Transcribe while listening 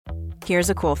Here's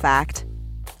a cool fact.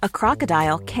 A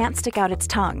crocodile can't stick out its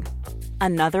tongue.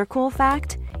 Another cool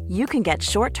fact, you can get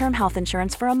short-term health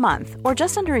insurance for a month or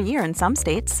just under a year in some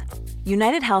states.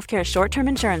 United Healthcare short-term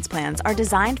insurance plans are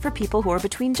designed for people who are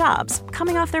between jobs,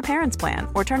 coming off their parents' plan,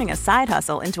 or turning a side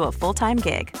hustle into a full-time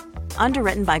gig.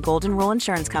 Underwritten by Golden Rule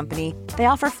Insurance Company, they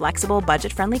offer flexible,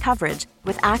 budget-friendly coverage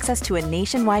with access to a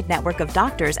nationwide network of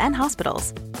doctors and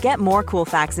hospitals. Get more cool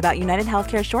facts about United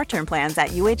Healthcare short-term plans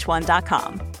at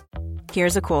uh1.com.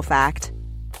 Here's a cool fact.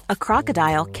 A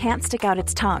crocodile can't stick out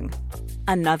its tongue.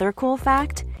 Another cool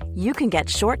fact, you can get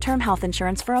short-term health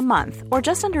insurance for a month or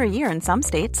just under a year in some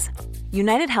states.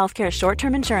 United Healthcare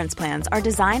short-term insurance plans are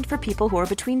designed for people who are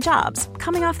between jobs,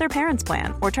 coming off their parents'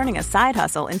 plan, or turning a side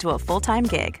hustle into a full-time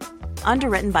gig.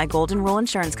 Underwritten by Golden Rule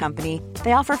Insurance Company,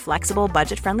 they offer flexible,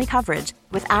 budget-friendly coverage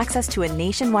with access to a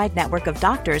nationwide network of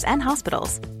doctors and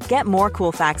hospitals. Get more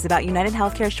cool facts about United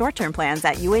Healthcare short-term plans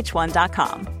at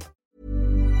uh1.com.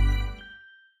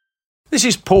 This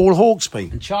is Paul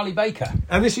Hawksby. And Charlie Baker.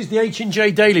 And this is the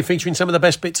H&J Daily, featuring some of the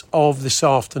best bits of this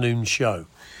afternoon's show.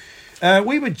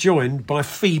 We were joined by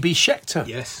Phoebe Schechter.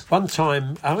 Yes. One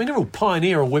time, a real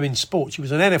pioneer of women's sport. She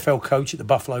was an NFL coach at the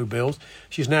Buffalo Bills.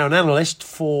 She's now an analyst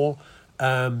for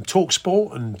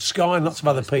TalkSport and Sky and lots of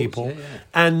other people. Yeah.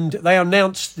 And they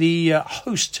announced the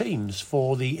host teams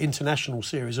for the international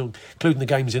series, including the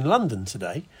games in London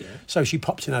today. Yeah. So she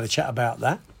popped in and had a chat about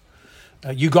that.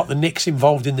 You got the Knicks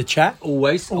involved in the chat.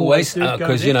 Always.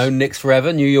 Because, Knicks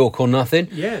forever, New York or nothing.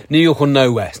 Yeah. New York or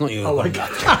nowhere. It's not New York or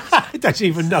nothing. I don't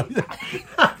even know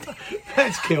that.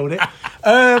 That's killed it.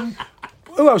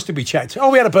 Who else did we chat to?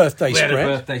 Oh, we had a birthday spread.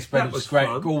 It was great.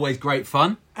 Fun. Always great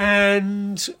fun.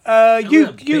 And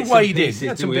you weighed in.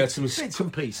 We had some bits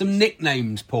and pieces. Some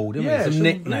nicknames, Paul, didn't we? Some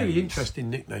nicknames. Really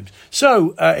interesting nicknames.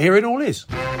 So, here it all is.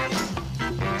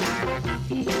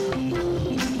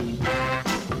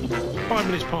 5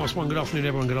 minutes past 1. Good afternoon,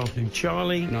 everyone. Good afternoon,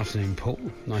 Charlie. Good afternoon, Paul.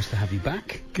 Nice to have you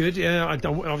back. Good. I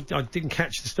didn't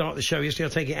catch the start of the show yesterday. I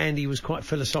take it Andy was quite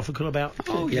philosophical about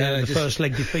the first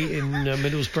leg defeat in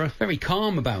Middlesbrough. Very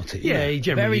calm about it. Yeah, he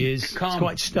generally is. Calm. He's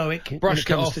quite stoic. Brushed when it it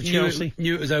comes off. to Chelsea.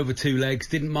 Knew it was over 2 legs.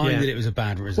 Didn't mind that it was a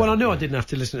bad result. Well, I knew I didn't have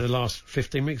to listen to the last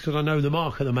 15 minutes because I know the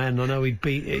mark of the man. And I know he'd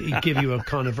give you a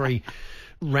kind of very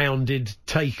rounded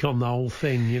take on the whole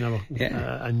thing,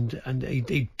 and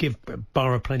he'd give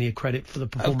Borough plenty of credit for the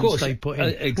performance they put in.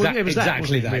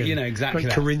 Exactly that. Great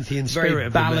Corinthian spirit. Very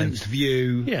balanced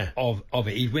view of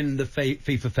it. He'd win the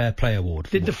FIFA Fair Play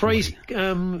Award. Did the phrase,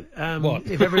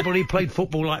 if everybody played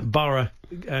football like Borough,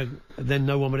 then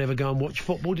no one would ever go and watch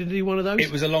football? Did he do one of those?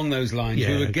 It was along those lines. Yeah,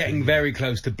 we were getting very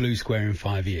close to Blue Square in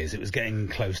 5 years. It was getting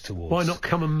close towards. Why not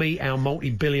come and meet our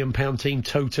multi-billion-pound team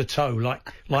toe-to-toe,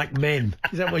 like men?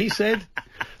 Is that what he said?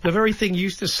 The very thing you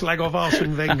used to slag off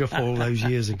Arsene Wenger for all those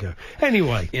years ago.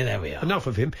 Anyway, there we are. Enough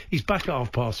of him. He's back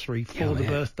at 3:30 for the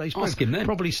birthday spread. Ask him then.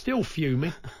 Probably still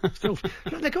fuming.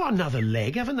 They've got another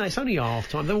leg, haven't they? It's only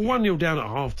half-time. They were 1-0 down at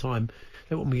half-time.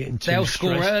 They won't be getting too They'll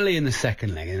stressed. score early in the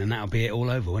second leg, and that'll be it all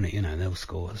over, won't it? They'll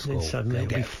score. Then suddenly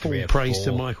it'll be full praise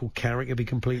to Michael Carrick. It'll be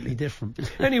completely different.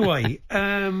 Anyway,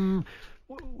 what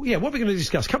we're going to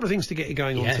discuss, a couple of things to get you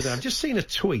going on today. I've just seen a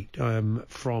tweet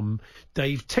from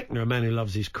Dave Tickner, a man who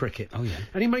loves his cricket. Oh, yeah.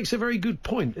 And he makes a very good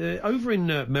point. Over in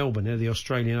Melbourne, the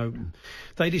Australian Open,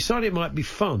 they decided it might be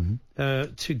fun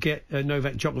to get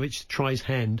Novak Djokovic to try his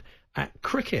hand at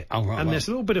cricket. Oh, right, and there's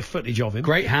a little bit of footage of him.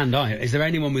 Great hand-eye. Is there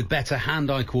anyone with better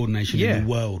hand-eye coordination in the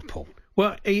world, Paul?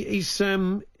 Well, he's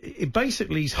holding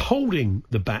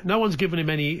the bat. No one's given him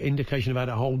any indication of how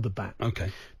to hold the bat.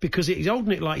 Okay. Because he's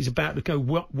holding it like he's about to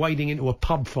go wading into a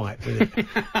pub fight with it.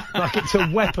 Like it's a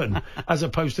weapon as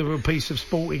opposed to a piece of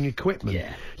sporting equipment.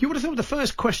 Yeah. You would have thought the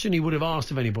first question he would have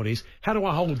asked of anybody is, how do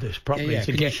I hold this properly to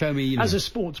Can get you show me, as a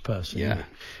sports person? Yeah.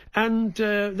 And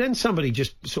then somebody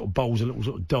just sort of bowls a little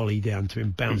sort of dolly down to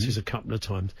him, bounces a couple of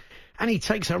times. And he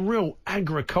takes a real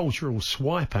agricultural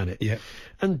swipe at it. Yeah.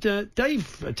 And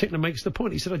Dave Tickner makes the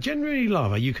point. He said, I genuinely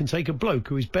love how you can take a bloke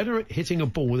who is better at hitting a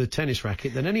ball with a tennis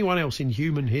racket than anyone else in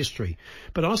human history,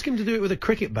 but ask him to do it with a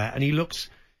cricket bat and he looks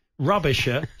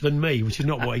rubbisher than me, which is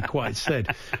not what he quite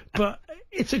said. But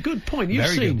it's a good point. You've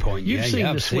seen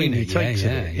the swing he takes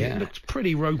it. It looks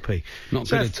pretty ropey. Not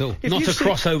good at all. Not a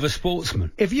crossover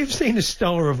sportsman. If you've seen a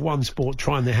star of one sport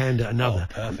trying their hand at another,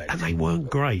 perfect. and they weren't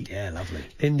great, lovely,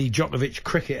 in the Djokovic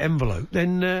cricket envelope,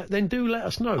 then do let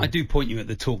us know. I do point you at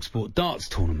the TalkSport darts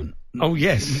tournament. Oh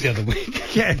yes, the other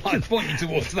week. Yeah, I point you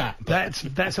towards that.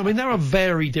 That's. I mean, there are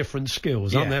very different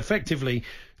skills, aren't there? Effectively,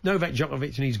 Novak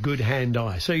Djokovic and his good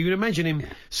hand-eye. So you would imagine him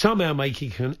somehow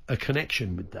making a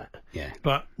connection with that. Yeah.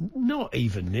 But not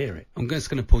even near it. I'm just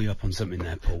going to pull you up on something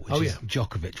there, Paul, which is yeah.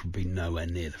 Djokovic would be nowhere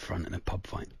near the front in a pub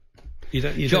fight.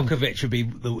 Djokovic would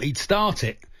be, he'd start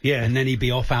it, and then he'd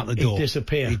be off out the door. He'd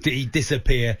disappear. He'd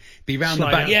disappear, be round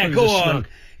Slide the back, out through go the on. snug.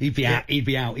 He'd be out,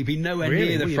 he'd be nowhere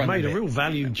near the front. You made of a real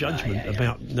value judgment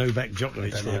about Novak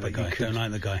Djokovic there. Don't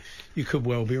like the guy. You could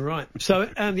well be right. So,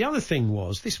 and the other thing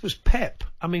was, this was Pep.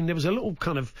 I mean, there was a little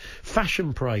kind of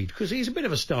fashion parade, because he's a bit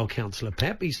of a style counsellor,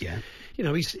 Pep. He's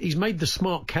made the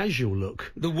smart casual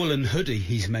look. The woolen hoodie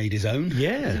he's made his own,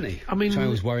 hasn't he? I mean, which I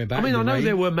always worry about. I mean, I know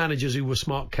there were managers who were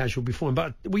smart casual before him,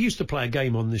 but we used to play a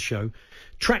game on this show,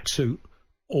 tracksuit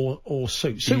or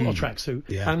suit or tracksuit,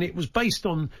 and it was based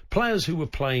on players who were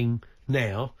playing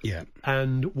now,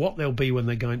 and what they'll be when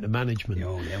they go into management.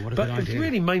 What a but good idea. It's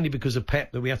really mainly because of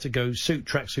Pep that we have to go suit,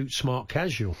 tracksuit, smart,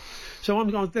 casual. So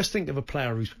let's think of a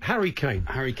player who's Harry Kane.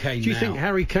 Harry Kane. Do you think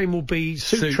Harry Kane will be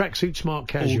suit, tracksuit, smart,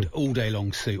 casual? All day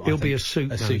long suit. He'll be a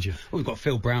suit manager. Well, we've got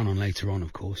Phil Brown on later on,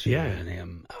 of course. He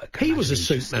was a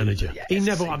suit manager. He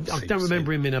never. I don't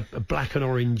remember him in a black and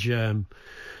orange.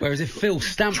 Whereas if Phil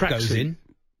Stamp goes in.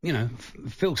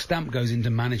 Phil Stamp goes into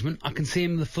management. I can see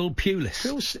him the full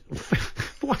Pulis.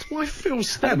 Why Phil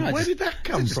Stamp? Where did that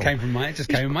come from? Came from my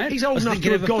head. He's old enough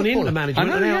to have gone into management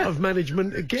and out of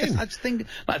management again. I just think,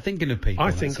 thinking of people.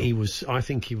 I think he was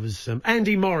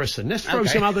Andy Morrison. Let's throw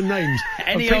some other names.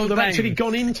 Any of people old that have names. actually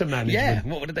gone into management.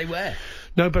 Yeah. What did they wear?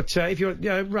 No, but if you're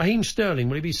Raheem Sterling,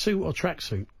 will he be suit or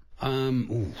tracksuit?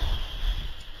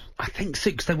 I think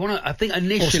suit, because they want to. I think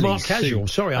initially or smart casual.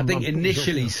 Sorry, I think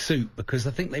initially suit, because I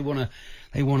think they want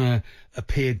to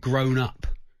appear grown up.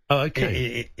 Oh,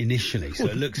 okay. Initially, so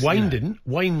it looks. Wayne didn't.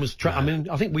 Wayne was. I mean,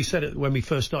 I think we said it when we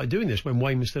first started doing this. When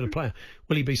Wayne was still a player,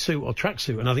 will he be suit or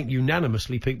tracksuit? And I think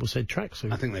unanimously people said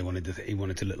tracksuit. I think he wanted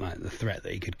to look like the threat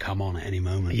that he could come on at any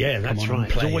moment. Yeah, that's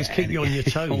right. He'd always keep you on your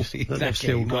toes. Exactly. They've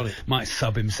still got it. Might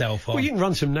sub himself off. Well, you can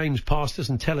run some names past us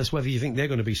and tell us whether you think they're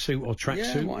going to be suit or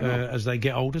tracksuit as they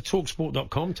get older.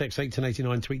 Talksport.com, text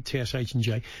 81089, tweet TSH and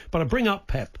J. But I bring up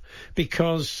Pep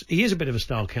because he is a bit of a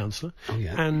style counsellor,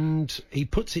 and he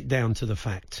puts it down to the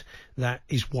fact that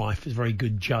his wife is a very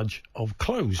good judge of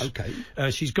clothes. Okay.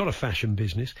 She's got a fashion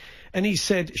business, and he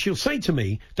said she'll say to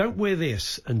me, "Don't wear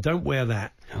this and don't wear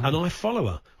that," and I follow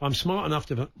her. I'm smart enough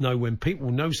to know when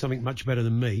people know something much better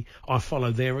than me, I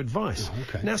follow their advice.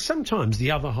 Now, sometimes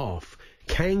the other half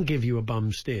can give you a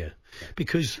bum steer.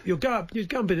 Because you'll go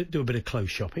and do a bit of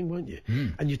clothes shopping, won't you?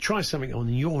 And you try something on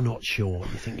and you're not sure. You're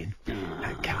thinking,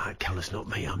 that colour's not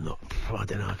me. I'm not. I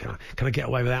don't know. Can I get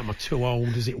away without? Am I too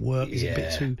old? Does it work? Is it a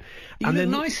bit too? You look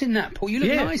nice in that, Paul. You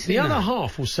look nice in that. The other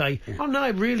half will say, "Oh no,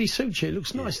 it really suits you. It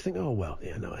looks nice." You think, "Oh well,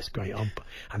 no, it's great."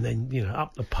 And then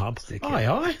up the pub.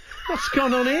 Aye, what's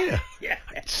going on here?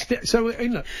 So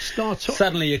start off.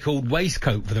 Suddenly you're called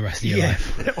waistcoat for the rest of your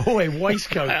life.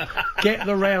 Waistcoat. Get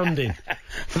the rounding.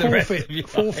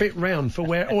 Forfeit round for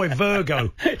wear.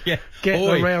 Virgo. Get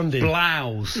the rounding.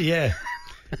 Blouse. Yeah.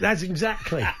 That's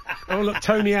exactly. Oh, look,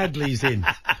 Tony Hadley's in.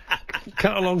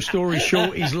 Cut a long story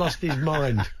short, he's lost his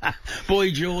mind. Boy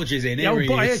George is in. Here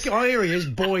he is.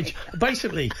 Boy.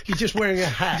 Basically, he's just wearing a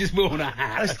hat. Just wearing a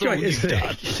hat. That's great, isn't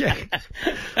it? Yeah.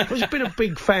 I've always been a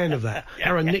big fan of that.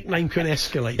 How a nickname can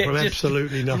escalate from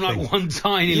absolutely nothing. From like one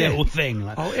tiny little thing.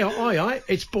 Like.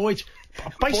 It's Boy.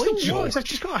 Based on what? I've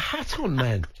just got a hat on,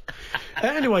 man.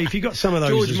 Anyway, if you got some of those,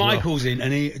 George Michael's in,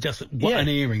 and he just an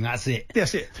earring. That's it.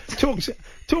 That's it.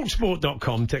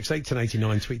 Talksport.com, text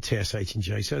 81089, tweet TSH and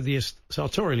J. So the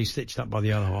sartorially stitched up by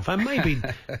the other half, and maybe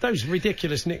those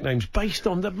ridiculous nicknames based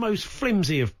on the most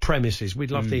flimsy of premises.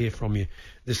 We'd love to hear from you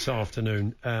this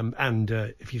afternoon. And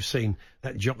if you've seen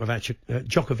that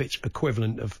Djokovic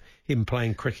equivalent of him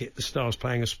playing cricket, the Stars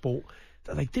playing a sport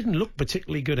that they didn't look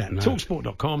particularly good at. No.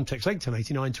 Talksport.com, text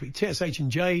 81089, tweet TSH and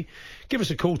J. Give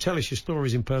us a call, tell us your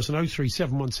stories in person,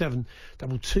 03717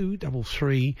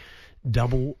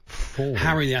 223344.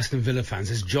 Harry, the Aston Villa fan,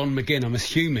 says John McGinn, I'm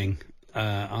assuming,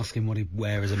 asking what he'd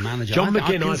wear as a manager. John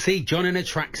McGinn, I can see John in a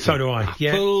tracksuit. So do I,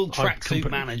 full tracksuit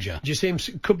manager. Do you see him?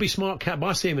 Could be smart but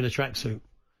I see him in a tracksuit.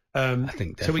 I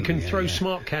think definitely, so we can throw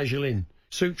smart casual in.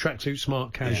 Suit, tracksuit,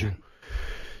 smart casual.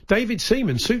 David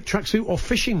Seaman, suit, tracksuit or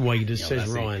fishing waders, says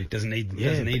Ryan. Doesn't need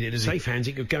it, does he? Safe hands,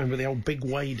 he could go in with the old big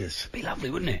waders. Be lovely,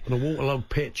 wouldn't it? On a waterlogged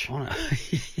pitch.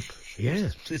 Yeah.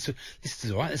 This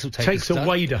is all right. This will take takes a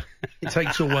wader. It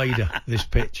takes a wader, this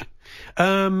pitch.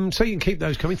 So you can keep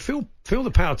those coming. Phil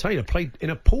the Power Taylor played in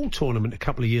a pool tournament a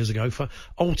couple of years ago for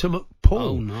Ultimate Pool.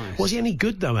 Oh, nice. Was he any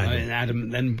good, though, Adam?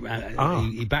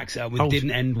 He backs it up with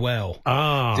didn't end well.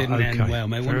 Didn't end well.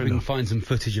 Maybe if we can find some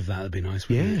footage of that, that'd be nice,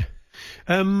 wouldn't it?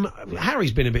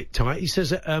 Harry's been a bit tight. He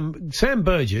says Sam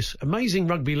Burgess, amazing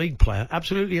rugby league player,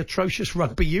 absolutely atrocious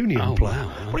rugby union player.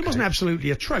 Wow, okay. Well, he wasn't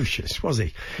absolutely atrocious, was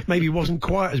he? Maybe he wasn't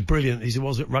quite as brilliant as he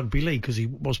was at rugby league, because he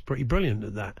was pretty brilliant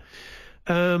at that.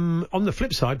 On the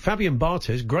flip side, Fabian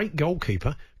Barthez, great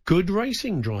goalkeeper, good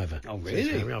racing driver. Oh,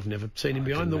 really? I've never seen him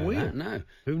behind the wheel. That, no.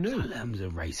 Who knew? I was a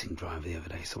racing driver the other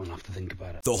day, so I'll have to think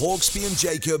about it. The Hawksbee and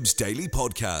Jacobs Daily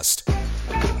Podcast.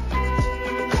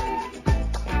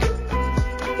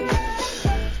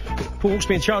 Paul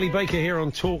Hawksbee and Charlie Baker here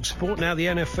on Talk Sport. Now the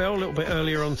NFL, a little bit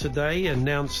earlier on today,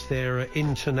 announced their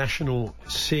international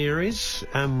series.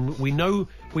 We know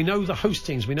the host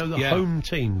teams, we know the home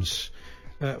teams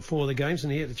for the games,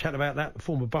 and here to chat about that, the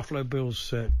former Buffalo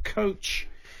Bills coach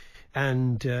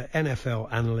and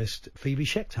NFL analyst Phoebe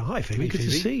Schechter. Hi, Phoebe. Good to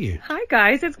see you. Hi,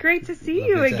 guys. It's great to see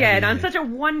you again on such a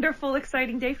wonderful,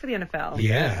 exciting day for the NFL.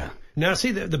 Yeah. Now,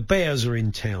 see, the Bears are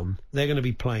in town. They're going to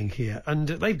be playing here. And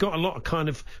they've got a lot of kind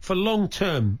of, for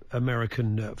long-term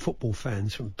American football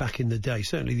fans from back in the day,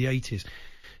 certainly the 80s,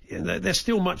 they're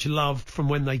still much loved from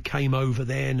when they came over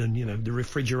then, and, you know, the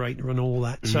refrigerator and all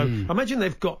that. So I imagine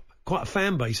they've got quite a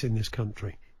fan base in this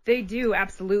country. They do,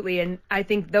 absolutely. And I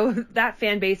think that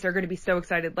fan base are going to be so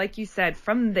excited. Like you said,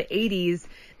 from the 80s,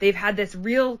 they've had this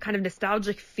real kind of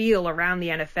nostalgic feel around the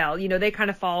NFL. You know, they kind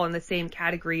of fall in the same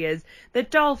category as the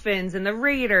Dolphins and the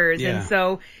Raiders. Yeah. And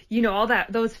so, you know,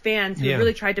 those fans who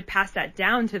really tried to pass that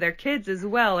down to their kids as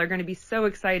well are going to be so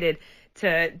excited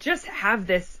to just have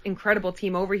this incredible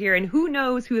team over here. And who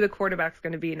knows who the quarterback's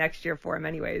going to be next year for him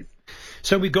anyways.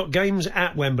 So we've got games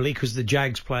at Wembley because the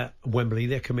Jags play at Wembley.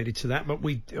 They're committed to that. But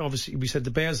we said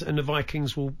the Bears and the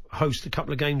Vikings will host a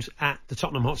couple of games at the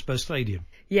Tottenham Hotspur Stadium.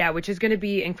 Yeah, which is going to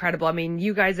be incredible. I mean,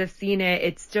 you guys have seen it.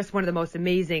 It's just one of the most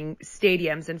amazing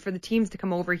stadiums. And for the teams to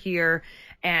come over here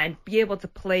and be able to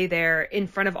play there in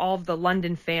front of all of the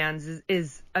London fans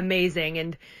is amazing.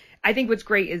 And I think what's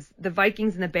great is the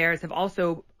Vikings and the Bears have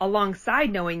also,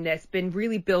 alongside knowing this, been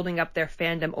really building up their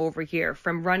fandom over here,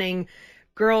 from running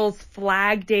girls'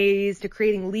 flag days to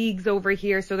creating leagues over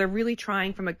here. So they're really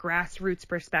trying from a grassroots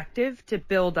perspective to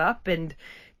build up and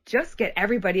just get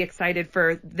everybody excited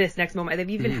for this next moment.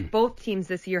 They've even, both teams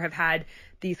this year have had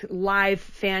these live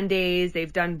fan days.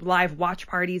 They've done live watch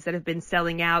parties that have been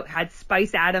selling out, had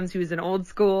Spice Adams, who's an old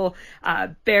school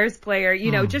Bears player,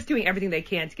 you know, just doing everything they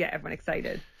can to get everyone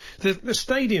excited. The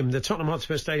stadium, the Tottenham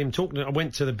Hotspur Stadium, I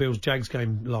went to the Bills-Jags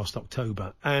game last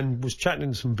October and was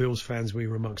chatting to some Bills fans. We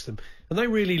were amongst them, and they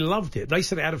really loved it. They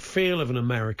said it had a feel of an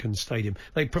American stadium.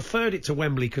 They preferred it to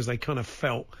Wembley because they kind of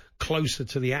felt closer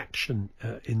to the action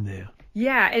in there.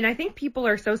 Yeah, and I think people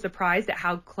are so surprised at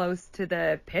how close to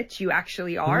the pitch you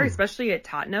actually are, especially at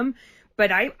Tottenham.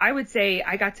 But I would say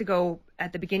I got to go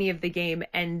at the beginning of the game,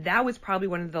 and that was probably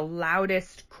one of the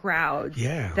loudest crowds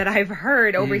that I've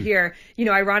heard over here. You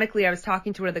know, ironically, I was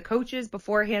talking to one of the coaches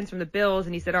beforehand from the Bills,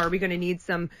 and he said, are we going to need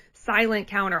some silent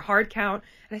count or hard count?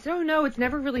 And I said, oh, no, it's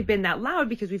never really been that loud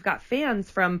because we've got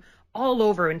fans from all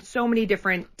over and so many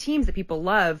different teams that people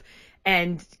love.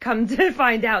 And come to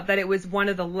find out that it was one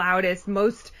of the loudest,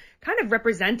 most kind of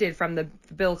represented from the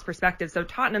Bills' perspective. So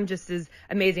Tottenham just is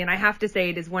amazing. And I have to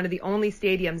say it is one of the only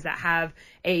stadiums that have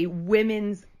a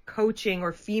women's coaching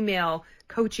or female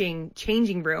coaching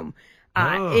changing room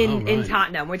in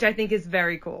Tottenham, which I think is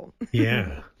very cool.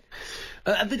 Yeah.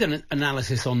 Have they done an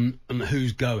analysis on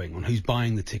who's going, on who's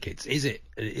buying the tickets? Is it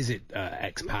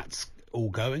expats all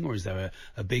going, or is there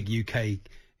a big UK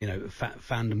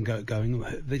fandom going?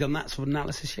 Have they done that sort of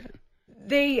analysis yet?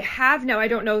 They have. No, I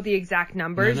don't know the exact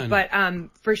numbers, but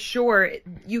for sure,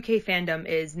 UK fandom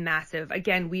is massive.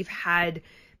 Again, we've had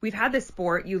this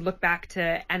sport. You look back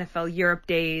to NFL Europe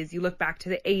days. You look back to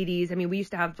the 80s. I mean, we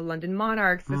used to have the London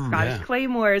Monarchs, the Scottish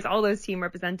Claymores, all those teams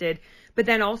represented. But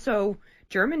then also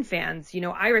German fans,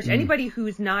 Irish, anybody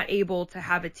who's not able to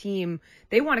have a team,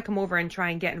 they want to come over and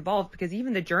try and get involved because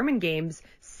even the German games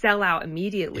sell out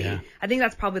immediately. Yeah. I think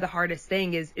that's probably the hardest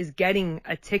thing is getting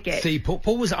a ticket. See,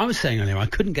 I was saying earlier, I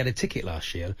couldn't get a ticket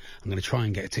last year. I'm going to try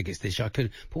and get tickets this year.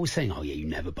 Paul was saying, oh yeah, you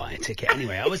never buy a ticket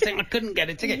anyway. I was saying I couldn't get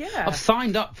a ticket. Yeah. I've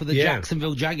signed up for the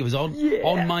Jacksonville Jaguars on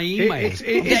my emails.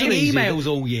 Getting emails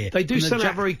all year. They do sell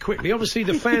out very quickly. Obviously,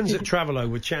 the fans at Travelo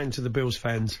were chatting to the Bills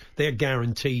fans. They're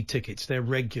guaranteed tickets. They're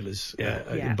regulars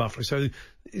in Buffalo. So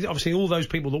obviously all those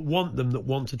people that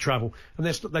want to travel, and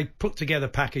they put together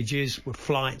packages with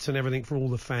flights and everything for all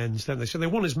the fans, don't they? So they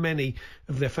want as many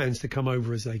of their fans to come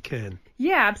over as they can.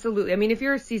 Yeah, absolutely. I mean, if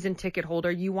you're a season ticket holder,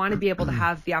 you want to be able to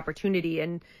have the opportunity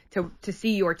and to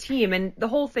see your team. And the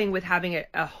whole thing with having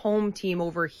a home team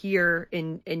over here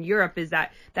in Europe is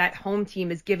that home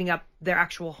team is giving up their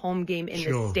actual home game in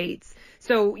Sure. the States.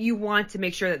 So you want to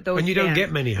make sure that those And you don't fans-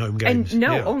 get many home games. And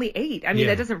no, Yeah. only 8. I mean, Yeah.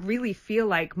 that doesn't really feel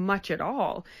like much at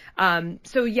all.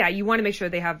 So yeah, you want to make sure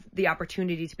they have the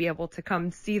opportunity to be able to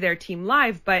come see their team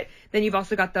live. But then you've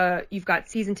also got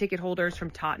season ticket holders from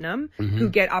Tottenham who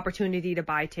get opportunity to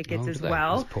buy tickets as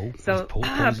well. That's Paul. So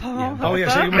That's Paul. Paul. Oh yeah,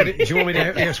 so do you want me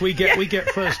to? Yes, we get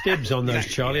first dibs on those,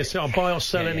 Charlie. So I'll buy or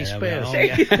sell any spares. Oh,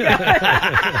 yeah.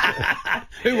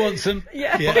 Who wants them?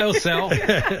 Yeah. But they'll sell.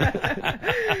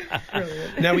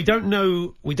 Now we don't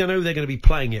know who they're going to be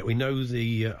playing yet. We know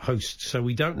the hosts, so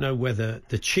we don't know whether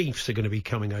the Chiefs are going to be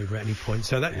coming over at any point.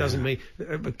 So that doesn't mean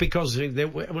because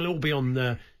we'll all be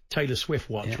on Taylor Swift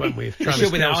watch, won't we? If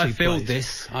Travis Kelce I filled plays.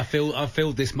 this. I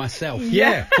filled this myself.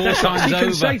 Yeah, 4 times you over.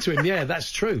 can say to him, yeah, that's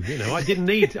true. You know, I didn't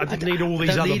need all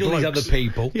these don't other need all blokes. these other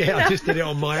people. Yeah, I just did it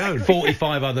on my own.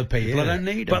 45 other people. Yeah. I don't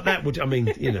need them. But that would, I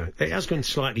mean, you know, it has gone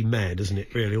slightly mad, hasn't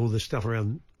it? Really, all the stuff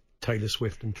around Taylor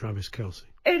Swift and Travis Kelce.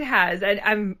 It has,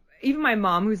 and even my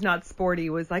mom, who's not sporty,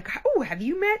 was like, "Oh, have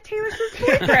you met Taylor Swift's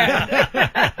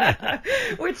boyfriend?"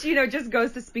 Which, you know, just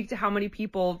goes to speak to how many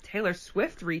people Taylor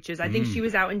Swift reaches. I think she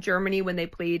was out in Germany when they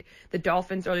played the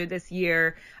Dolphins earlier this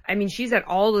year. I mean, she's at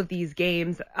all of these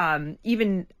games.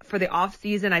 Even for the off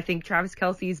season, I think Travis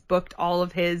Kelce's booked all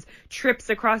of his trips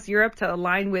across Europe to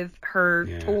align with her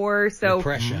tour. So the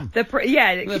pressure. the The could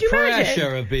you imagine?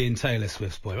 pressure of being Taylor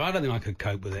Swift's boy. I don't think I could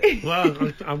cope with it.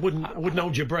 Well, I wouldn't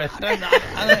hold your breath.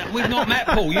 We've not met,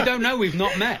 Paul. You don't know we've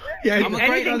not met. Yeah, I'm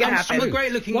anything can happen. a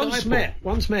great looking guy, Paul.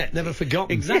 Once met, never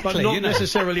forgotten. Exactly, but not you know.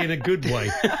 necessarily in a good way.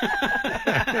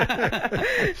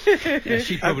 Yeah,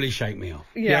 she'd probably shake me off.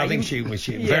 I think she would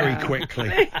very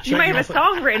quickly. You might have a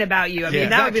song written about you. I mean,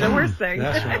 that would be the worst thing.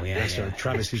 That's right. Yeah, That's yeah. right.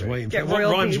 Travis is waiting Get for what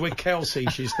rhymes royalties. with Kelsey.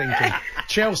 She's thinking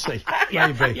Chelsea,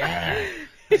 maybe. Yeah,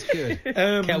 that's good.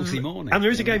 Kelsey morning. And there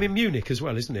is a game in Munich as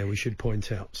well, isn't there? We should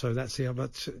point out. So that's the other.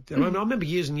 I remember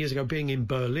years and years ago being in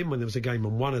Berlin when there was a game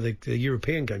on one of the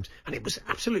European games, and it was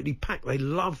absolutely packed. They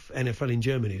love NFL in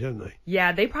Germany, don't they?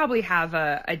 Yeah, they probably have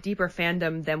a deeper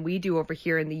fandom than we do over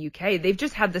here in the UK. They've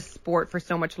just had the sport for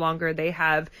so much longer. They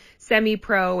have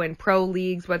semi-pro and pro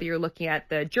leagues, whether you're looking at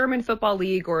the German Football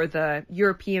League or the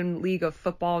European League of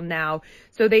Football now.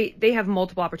 So they have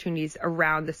multiple opportunities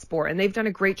around the sport, and they've done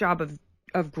a great job of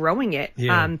growing it.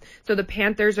 Yeah. So the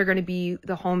Panthers are going to be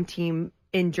the home team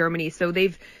in Germany. So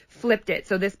they've flipped it.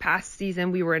 So this past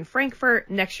season we were in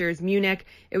Frankfurt. Next year is Munich.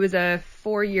 It was a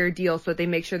 4-year deal, so they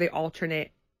make sure they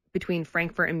alternate between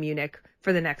Frankfurt and Munich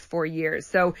for the next 4 years.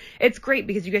 So it's great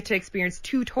because you get to experience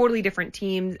 2 totally different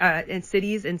teams and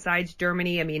cities inside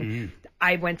Germany. I mean,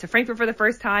 I went to Frankfurt for the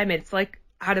first time. It's like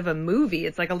out of a movie.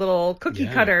 It's like a little cookie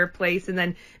cutter place, and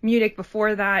then Munich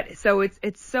before that. So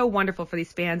it's so wonderful for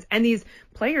these fans and these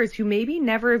players who maybe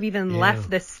never have even left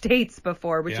the States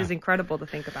before, which is incredible to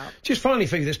think about. Just finally,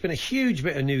 for you, there's been a huge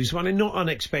bit of news, one and not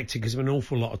unexpected because there's been an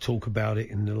awful lot of talk about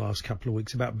it in the last couple of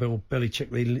weeks about Bill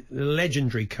Belichick, the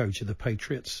legendary coach of the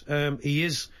Patriots. He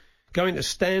is going to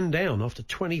stand down after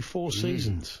 24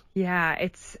 seasons. Yeah,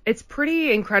 it's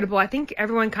pretty incredible. I think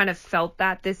everyone kind of felt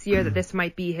that this year, that this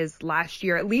might be his last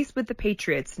year, at least with the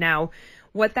Patriots. Now,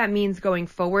 what that means going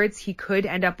forwards, he could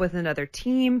end up with another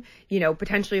team, you know,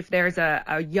 potentially if there's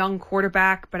a young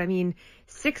quarterback. But I mean,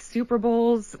 6 Super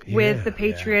Bowls with the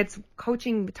Patriots,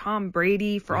 coaching Tom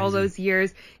Brady for all those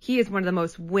years. He is one of the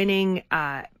most winning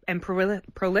and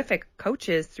prolific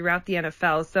coaches throughout the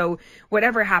NFL. So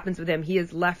whatever happens with him, he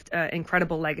has left an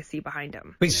incredible legacy behind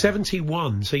him. He's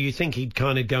 71, so you think he'd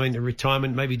kind of go into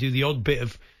retirement, maybe do the odd bit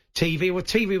of TV. Well,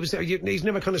 TV was, he's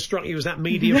never kind of struck you as that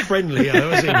media friendly,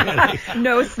 has he? Really?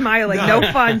 No smiling, no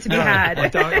fun to be had.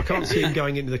 I can't see him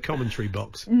going into the commentary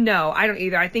box. No, I don't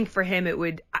either. I think for him it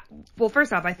would, well,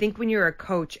 first off, I think when you're a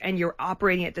coach and you're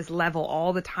operating at this level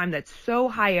all the time that's so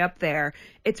high up there,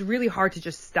 it's really hard to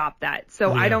just stop that.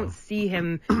 So I don't see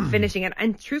him finishing it.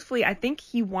 And truthfully, I think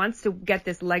he wants to get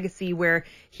this legacy where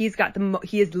he's got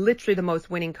he is literally the most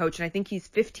winning coach. And I think he's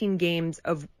 15 games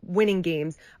of winning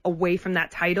games away from that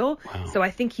title. Wow. So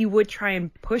I think he would try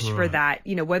and push for that,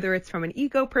 you know, whether it's from an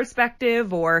ego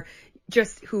perspective or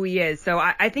just who he is. So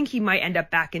I think he might end up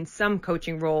back in some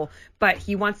coaching role, but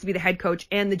he wants to be the head coach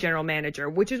and the general manager,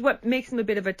 which is what makes him a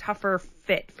bit of a tougher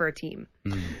fit for a team.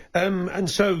 And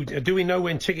so, do we know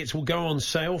when tickets will go on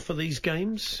sale for these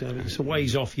games? It's a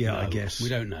ways off yet, I guess. We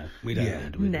don't know. We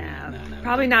don't know. No,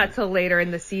 probably not till later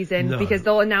in the season because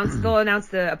they'll announce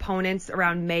the opponents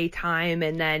around May time,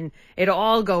 and then it'll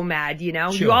all go mad. You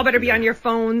know, you all better be on your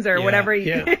phones or whatever.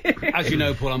 As you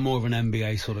know, Paul, I'm more of an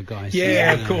NBA sort of guy.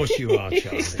 So of course you are,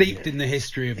 Charlie. Steeped in the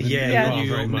history of the you are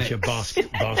very much a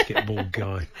basketball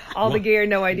guy. All the gear,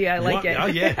 no idea. I like it. Oh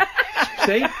yeah.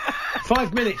 See?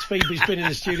 5 minutes Phoebe's been in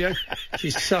the studio.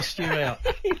 She's sussed you out.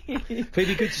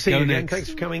 Phoebe, good to see you again. Thanks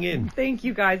for coming in. Thank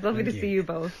you, guys. Lovely to see you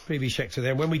both. Phoebe Schechter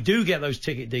there. When we do get those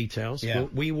ticket details,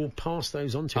 we will pass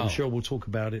those on to you. I'm sure we'll talk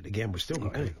about it again. We've still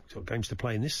got games to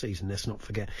play in this season, let's not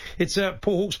forget. It's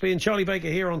Paul Hawksbee and Charlie Baker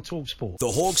here on TalkSport. The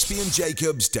Hawksbee and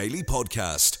Jacobs Daily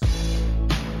Podcast.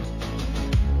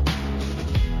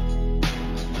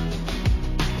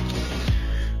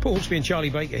 Paul Hawksbee and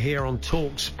Charlie Baker here on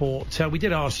TalkSport. We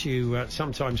did ask you,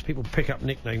 sometimes people pick up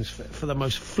nicknames for the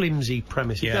most flimsy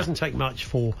premise. It doesn't take much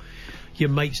for your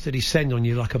mates to descend on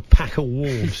you like a pack of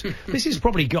wolves. This has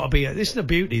probably got to be this is the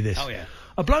beauty of this. Oh, yeah.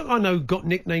 A bloke I know got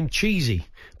nicknamed Cheesy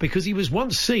because he was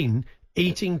once seen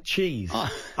eating cheese.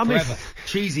 Forever.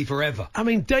 Cheesy forever. I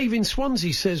mean, Dave in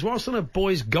Swansea says, whilst on a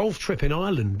boys' golf trip in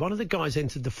Ireland, one of the guys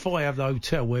entered the foyer of the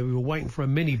hotel where we were waiting for a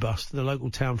minibus to the local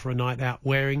town for a night out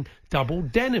wearing double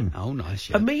denim. Oh, nice,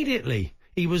 yeah. Immediately,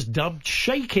 he was dubbed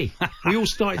Shaky. We all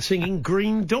started singing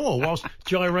Green Door whilst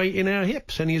gyrating our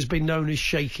hips, and he has been known as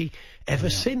Shaky ever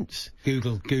since.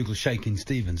 Google Shaking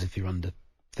Stevens if you're under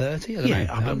 30,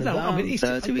 I don't know. I mean,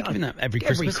 30, we're giving that every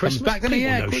Christmas. Comes back to people me,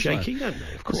 know Shaky, don't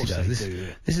they? Of course they do.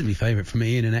 This is my favourite for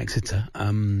me, Ian in Exeter.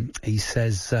 He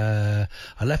says, I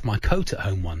left my coat at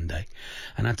home one day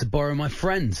and had to borrow my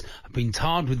friend's. I've been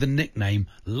tarred with the nickname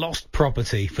Lost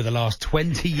Property for the last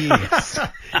 20 years.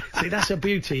 See, that's a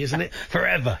beauty, isn't it?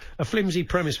 Forever. A flimsy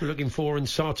premise we're looking for, and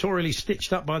sartorially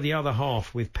stitched up by the other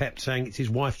half, with Pep saying it's his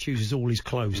wife chooses all his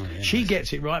clothes. She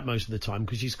gets it right most of the time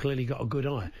because she's clearly got a good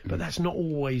eye, but that's not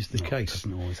always the case. It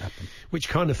doesn't always happen. Which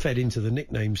kind of fed into the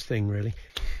nicknames thing, really.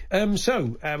 We're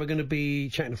going to be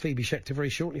chatting to Phoebe Schechter very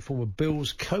shortly, former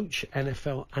Bills coach,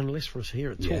 NFL analyst for us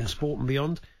here at TalkSport and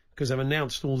beyond, because they've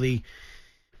announced all the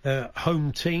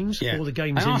home teams, all the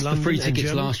games in London. I asked for free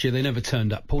tickets last year. They never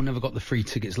turned up. Paul never got the free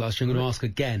tickets last year. I'm going to ask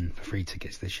again for free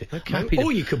tickets this year. Okay.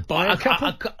 Or you could buy a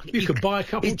couple. You could buy a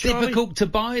couple. It's difficult to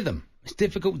buy them. It's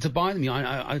difficult to buy them.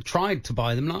 I tried to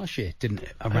buy them last year. Didn't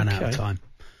it? I ran out of time.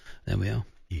 There we are.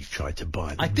 You tried to buy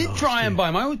them. I did try and buy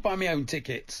them. I always buy my own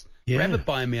tickets. Forever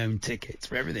buying my own tickets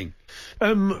for everything.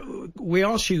 We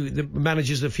asked you, the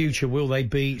managers of the future, will they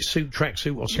be suit,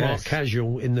 tracksuit or smart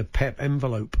casual in the Pep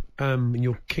envelope? And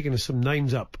you're kicking us some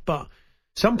names up. But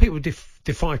some people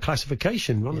defy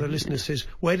classification. One of the listeners says,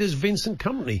 where does Vincent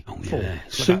Company fall?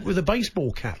 Suit with a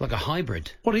baseball cap. Like a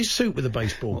hybrid. What is suit with a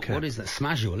baseball cap? What is that?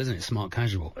 Smasual, isn't it? Smart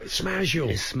casual. Smasual.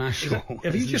 It's Smasual.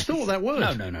 Have you just thought that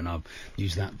word? No. I've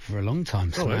used that for a long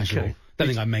time. Smasual. Okay. Don't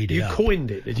think I made it up. You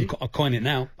coined it, did you? I coined it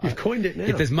now. You've coined it now.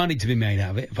 If there's money to be made out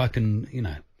of it, if I can,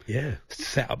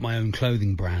 set up my own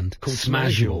clothing brand called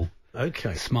Smasual.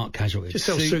 Okay. Smart casual. Just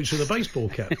sell suits with a baseball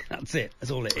cap. That's it. That's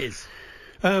all it is.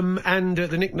 And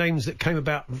the nicknames that came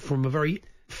about from a very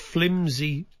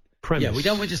flimsy premise. Yeah, we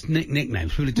don't want just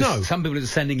nicknames. Some people are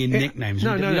just sending in nicknames.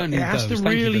 No. We don't need it has those. to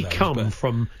really come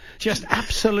from just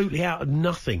absolutely out of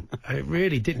nothing. It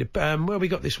really didn't. Where we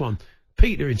got this one?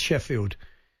 Peter in Sheffield.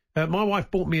 My wife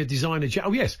bought me a designer jacket.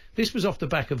 Oh, yes. This was off the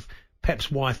back of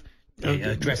Pep's wife turning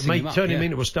him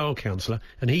into a style counsellor,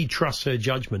 and he trusts her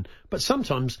judgment. But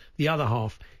sometimes the other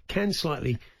half can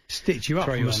slightly stitch you up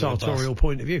from a sartorial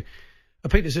point of view.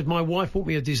 Peter said, my wife bought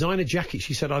me a designer jacket.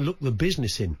 She said, I looked the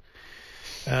business in.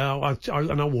 And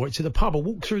I wore it to the pub. I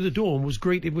walked through the door and was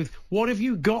greeted with, what have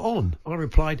you got on? I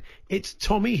replied, it's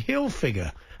Tommy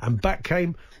Hilfiger. And back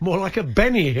came more like a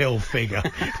Benny Hilfiger.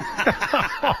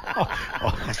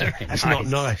 That's not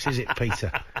nice, is it,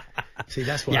 Peter? See,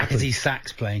 that's what happens. Because he's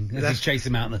sax playing. He's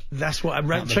chasing him out That's what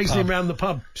I'm chasing him around the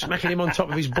pub, smacking him on top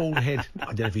of his bald head. I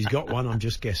don't know if he's got one, I'm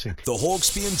just guessing. The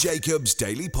Hawksbee and Jacobs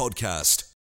Daily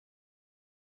Podcast.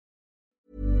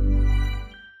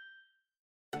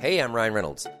 Hey, I'm Ryan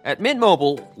Reynolds. At Mint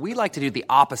Mobile, we like to do the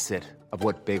opposite of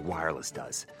what Big Wireless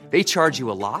does. They charge you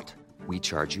a lot, we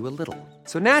charge you a little.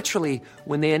 So naturally,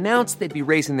 when they announced they'd be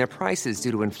raising their prices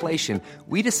due to inflation,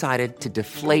 we decided to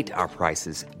deflate our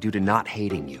prices due to not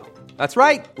hating you. That's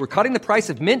right. We're cutting the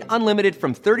price of Mint Unlimited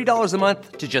from $30 a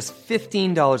month to just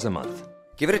 $15 a month.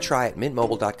 Give it a try at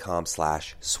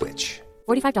mintmobile.com/switch.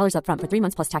 $45 up front for 3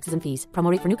 months plus taxes and fees. Promo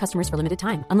rate for new customers for limited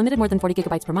time. Unlimited more than 40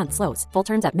 gigabytes per month. Slows full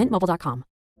terms at mintmobile.com.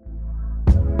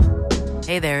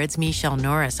 Hey there, it's Michelle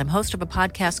Norris. I'm host of a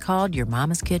podcast called Your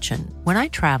Mama's Kitchen. When I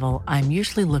travel, I'm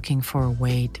usually looking for a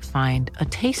way to find a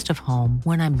taste of home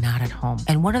when I'm not at home.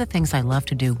 And one of the things I love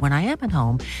to do when I am at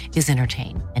home is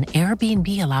entertain. And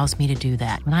Airbnb allows me to do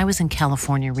that. When I was in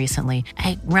California recently,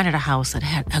 I rented a house that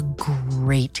had a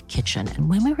great kitchen. And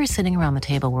when we were sitting around the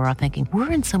table, we were all thinking,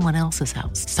 we're in someone else's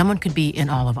house. Someone could be in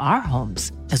all of our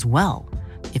homes as well.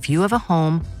 If you have a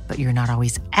home, but you're not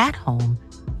always at home,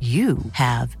 you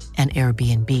have an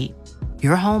Airbnb.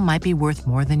 Your home might be worth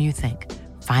more than you think.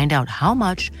 Find out how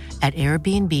much at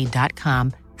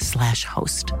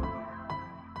airbnb.com/host.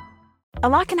 A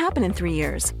lot can happen in 3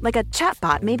 years, like a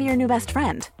chatbot may be your new best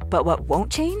friend. But what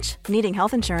won't change? Needing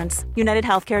health insurance. United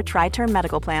Healthcare Tri-Term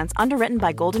Medical Plans, underwritten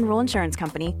by Golden Rule Insurance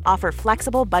Company, offer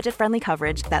flexible, budget-friendly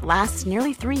coverage that lasts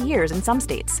nearly 3 years in some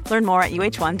states. Learn more at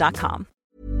uh1.com.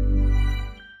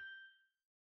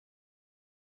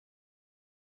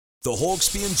 The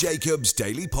Hawksby and Jacobs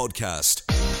Daily Podcast.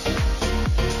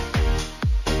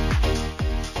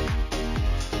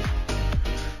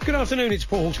 Good afternoon, it's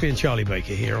Paul Hawksby and Charlie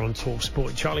Baker here on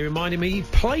TalkSport. Charlie reminded me he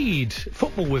played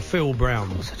football with Phil Brown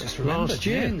last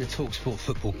year. In the TalkSport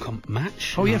football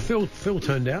match. Oh, yeah, Phil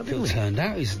turned out, didn't he? Phil turned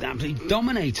out. He's absolutely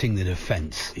dominating the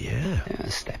defence. Yeah,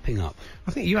 stepping up.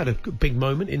 I think you had a big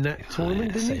moment in that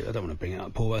tournament, didn't you? I don't want to bring it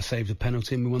up, Paul. I saved a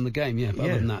penalty and we won the game, but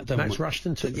other than that, Max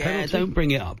Rushton took the penalty. Don't bring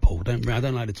it up, Paul. I don't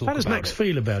like to talk about it. How does Max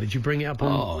feel about it? Did you bring it up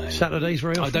on Saturdays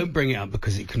very often? I don't bring it up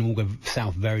because it can all go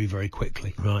south very, very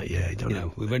quickly. Right, yeah.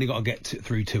 We've only got to get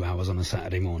through 2 hours on a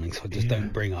Saturday morning, so I just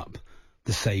don't bring up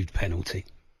the saved penalty.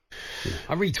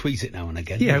 I retweet it now and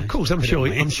again. Yeah, of course, I'm sure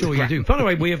you do. By the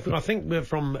way, I think we're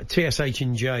from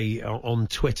TSH&J on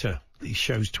Twitter, the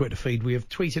show's Twitter feed, we have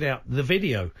tweeted out the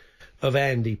video of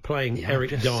Andy playing Eric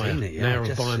Dyer, now of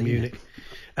Bayern Munich.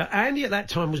 Andy at that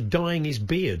time was dyeing his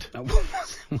beard.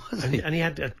 And he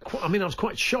had, I was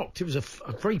quite shocked. It was a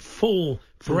very full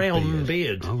brown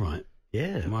beard. Oh, right.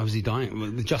 Yeah. Why was he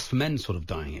dying? Just for men sort of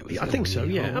dying it? I think so,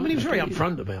 yeah. He was very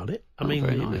upfront about it.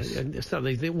 Very nice. All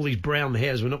these brown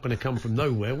hairs were not going to come from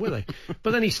nowhere, were they?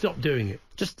 But then he stopped doing it.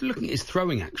 Just looking at his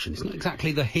throwing action, it's not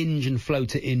exactly the hinge and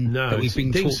float it in that we've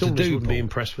been taught to do. Wouldn't be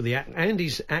impressed with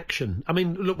Andy's action.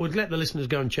 Look, we'll let the listeners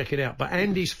go and check it out. But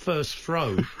Andy's first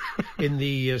throw in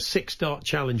the 6-dart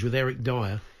challenge with Eric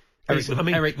Dyer.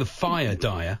 Eric the Fire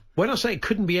Dyer. When I say it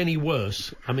couldn't be any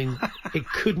worse, it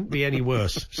couldn't be any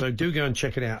worse. So do go and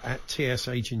check it out at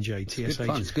TSH&J. It's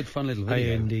a good fun little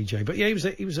video. ANDJ. But yeah,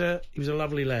 he was a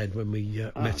lovely lad when we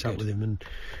met up with him, and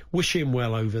wish him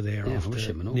well over there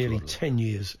after nearly 10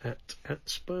 years at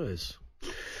Spurs.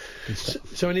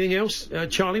 So anything else,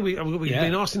 Charlie? We've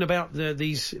been asking about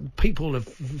these people have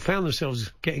found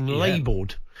themselves getting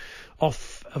labelled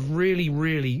off a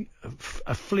really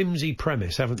a flimsy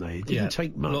premise, haven't they? It didn't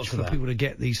take much for people to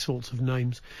get these sorts of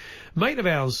names. Mate of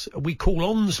ours we call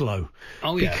Onslow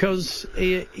because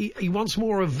he wants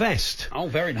more of a vest. Oh,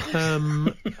 very nice.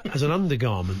 As an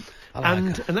undergarment.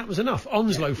 And that was enough.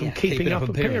 Onslow from keeping up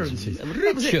appearances.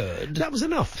 That was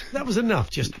enough.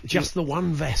 Just the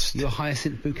one vest. You're a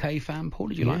Hyacinth Bouquet fan, Paul?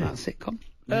 Did you like that sitcom?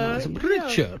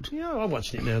 Richard. Yeah, I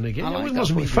watched it now and again. It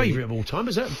wasn't my favourite of all time.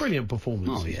 It was a brilliant performance.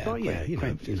 Oh, yeah. But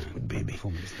would be in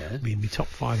my top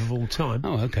 5 of all time.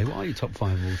 Oh, okay. What are your top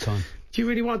 5 of all time? Do you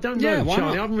really want? Don't know, Charlie.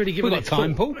 Not? I haven't really given it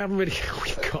time, Paul. I haven't really.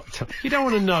 We've got time. You don't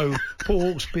want to know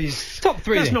Paul Hawksby's top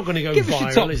 3. That's not going to go Give viral.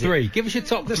 Us your top 3. Give us your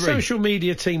top 3. The social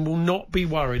media team will not be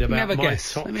worried about my top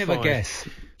 5. Let me have a guess.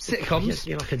 Sitcoms.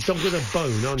 You're like a dog with a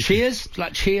bone, aren't you? Cheers?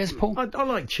 Like Cheers, Paul? I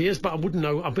like Cheers, but I wouldn't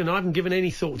know. I haven't given any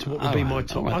thought to what would be my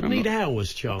top. I'd need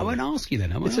hours, Charlie. I won't ask you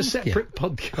then. It's a separate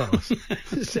podcast.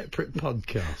 It's a separate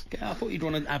podcast. I thought you'd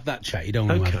want to have that chat. You don't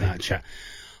want to have that chat.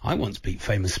 I once beat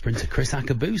famous sprinter Chris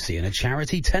Akabusi in a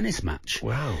charity tennis match.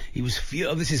 Wow. He was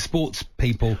this is sports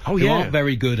people who aren't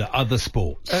very good at other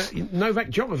sports.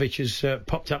 Novak Djokovic has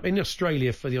popped up in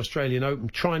Australia for the Australian Open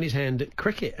trying his hand at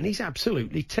cricket, and he's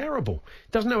absolutely terrible.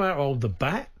 Doesn't know how to hold the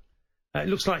bat. It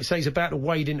looks like he's about to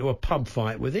wade into a pub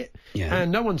fight with it. Yeah.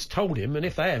 And no one's told him, and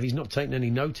if they have, he's not taken any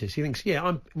notice. He thinks,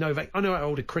 I'm Novak, I know how to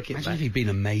hold a cricket bat. Imagine if he'd been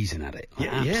amazing at it.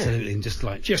 Absolutely. And just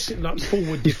like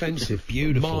forward defensive.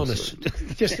 Beautiful.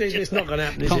 It's not going to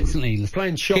happen, is Constantly it?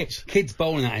 Playing shots. Kids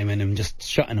bowling at him and him just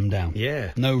shutting them down.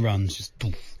 Yeah. No runs, just...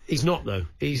 He's not, though.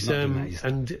 He's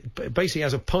and basically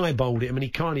has a pie bowled at him and he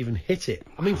can't even hit it.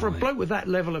 For a bloke with that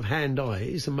level of hand-eye,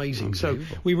 it's amazing. So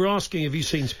we were asking, have you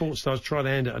seen sports stars try to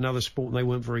hand at another sport and they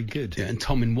weren't very good? Yeah, and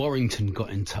Tom in Warrington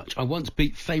got in touch. I once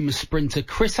beat famous sprinter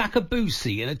Chris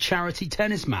Akabusi in a charity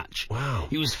tennis match. Wow.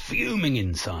 He was fuming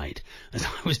inside, as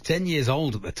I was 10 years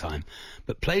old at the time,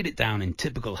 but played it down in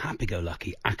typical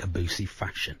happy-go-lucky Akabusi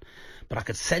fashion. But I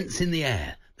could sense in the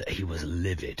air that he was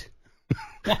livid.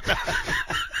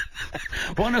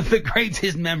 One of the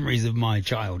greatest memories of my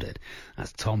childhood.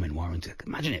 That's Tom in Warrington.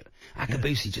 Imagine it.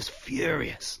 Akabusi just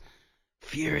furious.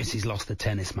 Furious he's lost a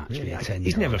tennis match with a 10-year-old.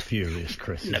 He's never furious,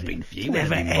 Chris. Never been furious.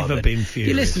 Never ever been furious. If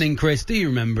you're listening, Chris, do you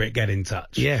remember it? Get in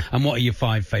touch. Yeah. And what are your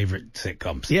 5 favourite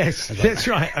sitcoms? Yes, that's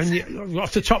right. And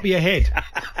off the top of your head.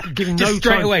 Giving Just no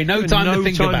straight time, away, no time to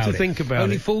think about it.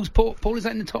 Only it. Fools, Paul, is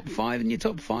that in the top 5 in your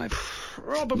top 5?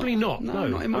 Probably not. No,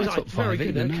 not in my top 5 Very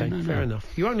good. either. Okay, No. fair enough.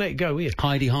 You won't let it go, will you?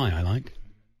 Heidi High, I like.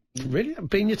 Really? That'd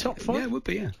be in your top 5? Yeah, it would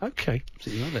be, yeah. Okay.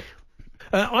 Absolutely love it.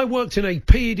 I worked in a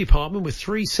PE department with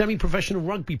 3 semi-professional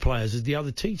rugby players as the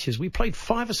other teachers. We played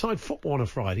 5-a-side football on a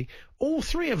Friday. All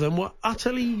 3 of them were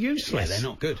utterly useless. Yeah, they're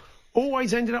not good.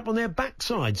 Always ended up on their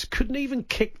backsides. Couldn't even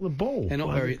kick the ball. They're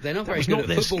not very good not at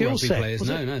football rugby set, players.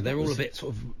 No, they're all a bit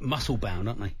sort of muscle bound,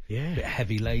 aren't they? Yeah. A bit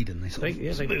heavy laden. They sort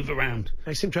of move around.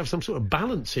 They seem to have some sort of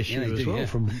balance issue as well, yeah.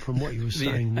 from what you were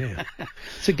saying there.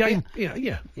 It's a game, yeah.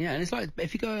 Yeah, and it's like,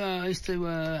 if you go, I used to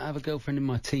have a girlfriend in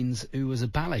my teens who was a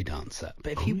ballet dancer,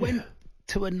 but if you went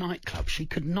to a nightclub, she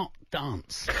could not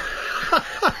dance.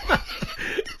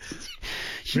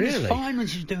 She was fine when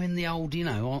she was doing the old,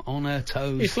 on her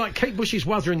toes. It's like Kate Bush's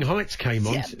Wuthering Heights came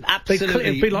on. Yeah, absolutely.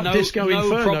 It'd be like Disco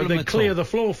Inferno. They'd clear the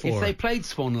floor for her. If they played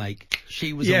Swan Lake,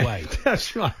 she was away.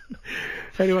 That's right.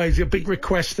 Anyways, a big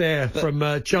request there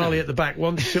from Charlie at the back.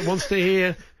 Wants to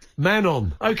hear Man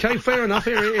On. Okay, fair enough.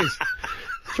 Here it is.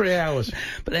 3 hours.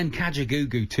 But then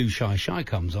Kajagoogoo Too Shy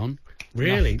comes on.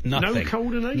 Really? Nothing. No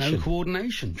coordination? No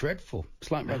coordination. Dreadful. It's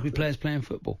like rugby players playing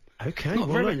football. Okay. Not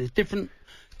very. It's different.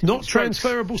 Not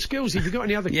transferable skills. Have you got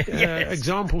any other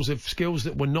examples of skills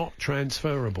that were not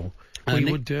transferable? We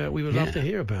would love to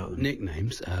hear about them.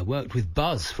 Nicknames. Worked with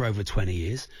Buzz for over 20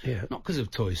 years. Yeah. Not because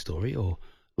of Toy Story or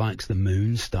likes the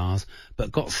moon, stars,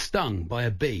 but got stung by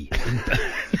a bee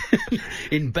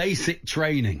in basic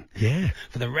training. Yeah.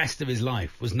 For the rest of his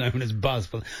life was known as Buzz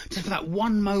just for that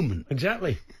one moment.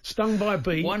 Exactly. Stung by a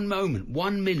bee. 1 moment,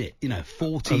 1 minute,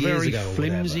 40 years ago. A very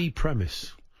flimsy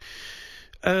premise.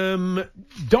 Dom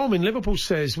in Liverpool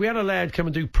says, we had a lad come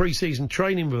and do pre-season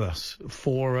training with us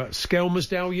for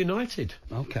Skelmersdale United.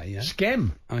 Okay, yeah.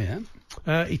 Skem. Oh, yeah.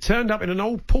 He turned up in an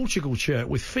old Portugal shirt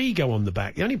with Figo on the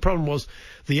back. The only problem was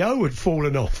the O had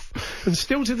fallen off. And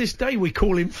still to this day we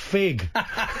call him Fig.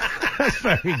 That's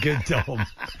very good, Dom.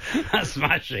 That's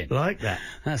smashing. Like that.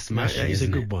 That's smashing. That is a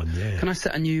good one, yeah. Can I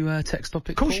set a new text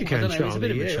topic? Of course you can, Charlie. It's a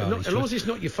bit of a Charlie as long as it's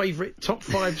not your favourite top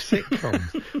 5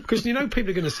 sitcoms. Because people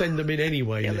are going to send them in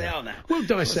anyway. Yeah, they are now. We'll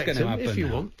dissect them if you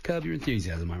want. Curb Your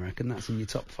Enthusiasm, I reckon. That's in your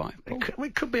top 5.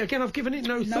 It could be. Again, I've given it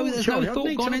no thought, there's Charlie. no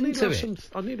thought gone into it.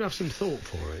 I need to have some thought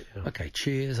for it. Yeah. Okay,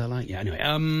 cheers. I like you.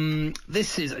 Anyway,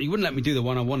 this is. You wouldn't let me do the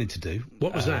one I wanted to do.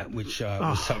 What was that? Which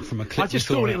was something from a clip. I just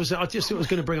thought it was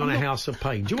going to bring on a House of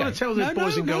Pain. Do you want to tell the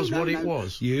boys and girls what it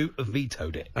was? You have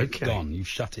vetoed it. Okay. It's gone. You've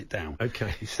shut it down.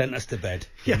 Okay. You sent us to bed.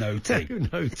 Yeah. No tea.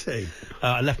 No tea.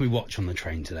 I left my watch on the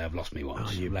train today. I've lost my watch.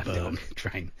 Oh, you left it on the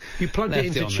train. You plugged it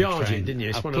into charging, didn't you?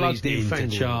 It's I one plugged of these it in to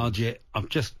newfangled charge it. I've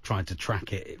just tried to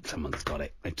track it. Someone's got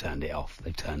it. They've turned it off.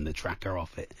 They've turned the tracker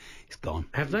off it. It's gone.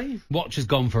 Have they? Watch has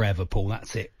gone forever, Paul.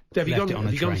 That's it. Have you gone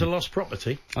to Lost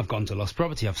Property? I've gone to Lost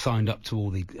Property. I've signed up to all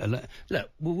the... look,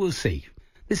 we'll see.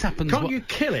 This happens... Can't you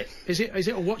kill it? Is it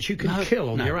a watch you can kill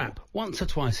on your app? Once or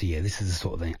twice a year, this is the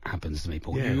sort of thing that happens to me,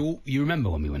 Paul. Yeah. You remember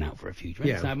when we went out for a few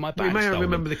drinks? Yeah. My bag may stolen.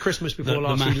 remember the Christmas before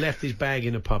last. He left his bag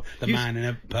in a pub. The man in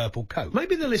a purple coat.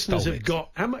 Maybe the listeners have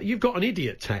got... You've got an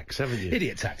idiot tax, haven't you?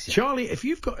 Idiot tax, yeah. Charlie, if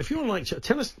you're like...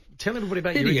 Tell everybody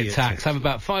about your idiot tax. I have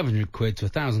about 500 quid to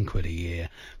 1,000 quid a year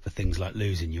for things like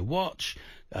losing your watch,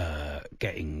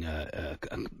 getting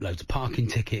loads of parking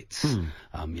tickets,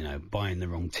 buying the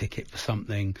wrong ticket for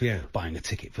something, buying a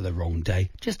ticket for the wrong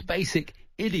day. Just basic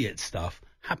idiot stuff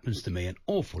happens to me an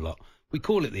awful lot. We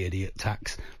call it the idiot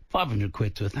tax. 500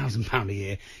 quid to £1,000 a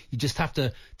year. You just have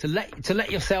to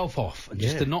let yourself off and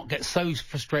just to not get so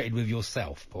frustrated with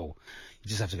yourself, Paul. You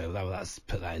just have to go, let's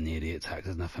put that in the idiot tax.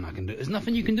 There's nothing I can do. There's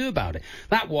nothing you can do about it.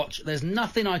 That watch, there's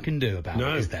nothing I can do about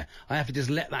it, is there? I have to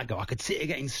just let that go. I could sit here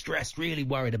getting stressed, really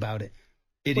worried about it.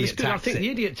 Idiot tax. I think the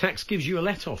idiot tax gives you a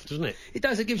let-off, doesn't it? It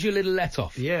does. It gives you a little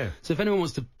let-off. Yeah. So if anyone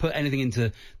wants to put anything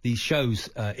into the show's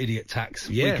idiot tax,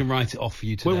 we can write it off for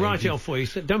you today. We'll write it off for you.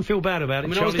 So don't feel bad about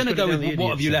it. I was going to go with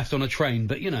what have you left on a train,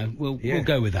 but, we'll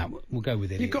go with that. We'll go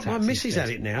with it. You've got my missus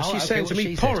at it now. She's saying to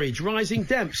me, porridge, rising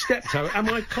damp, steptoe, am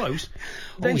I close?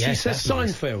 Then she says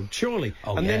Seinfeld, surely.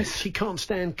 And then she can't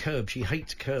stand Curb. She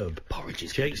hates Curb. Porridge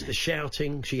is She hates the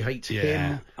shouting. She hates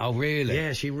him. Oh, really?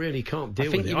 Yeah, she really can't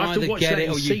deal with it. I have to watch that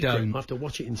or you secret. don't? I have to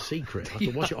watch it in secret. I have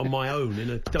to watch it on my own in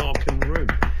a darkened room.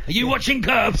 Are you watching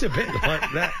Curb? It's a bit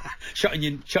like that. shutting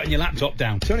your laptop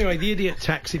down. So anyway, the idiot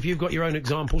tax. If you've got your own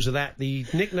examples of that, the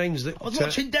nicknames that I was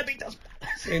watching Debbie Does.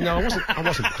 No, I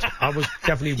wasn't. I was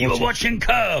definitely watching. You were watching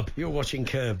Curb. You're watching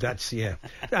Curb. That's yeah.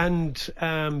 And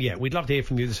we'd love to hear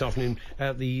from you this afternoon.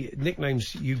 The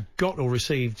nicknames you got or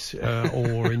received,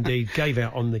 or indeed gave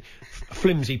out on the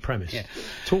flimsy premise. Yeah.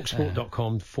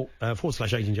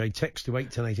 Talksport.com/ANJ. Text to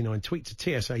 81089. Tweet to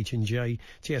TSH&J.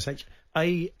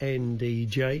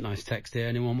 TSHANDJ. Nice text here.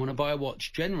 Anyone want to buy a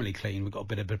watch? Generally clean. We've got a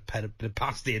bit of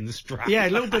pasty in the strap. Yeah, a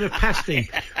little bit of pasty.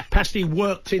 Pasty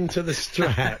worked into the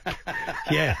strap.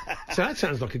 Yeah. So that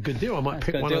sounds like a good deal. I might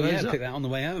pick one of those up. Pick that on the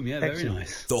way home. Yeah, excellent. Very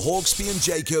nice. The Hawksby and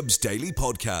Jacobs Daily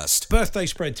Podcast. Birthday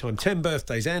spread time. 10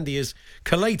 birthdays. Andy has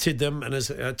collated them and has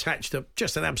attached up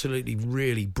just an absolutely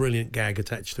really brilliant gag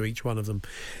attached to each one of them.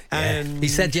 And he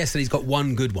said yesterday he's got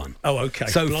one good one. Oh, okay.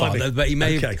 So far, but he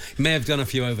may have done a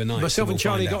few overnight. Myself and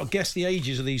Charlie got to guess the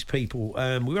ages of these people.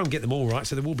 We won't get them all right,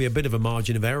 so there will be a bit of a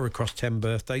margin of error across 10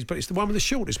 birthdays, but it's the one with the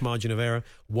shortest margin of error.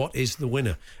 What is the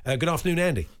winner? Good afternoon,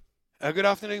 Andy. Good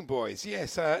afternoon, boys.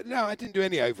 Yes, no, I didn't do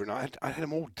any overnight. I had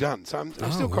them all done, so I'm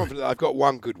still confident that I've got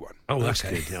one good one. Oh, that's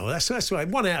good. No, that's right.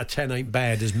 1 out of 10 ain't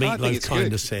bad, as Meatloaf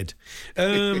kind of said.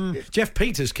 Jeff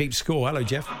Peters keeps score. Hello,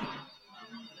 Jeff.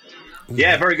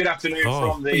 Yeah, very good afternoon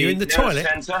from the are you in the toilet?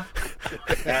 Centre.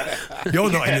 You're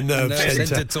not in the nerve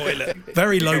centre toilet.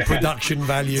 Very low production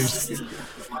values.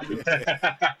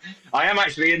 I am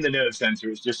actually in the nerve centre.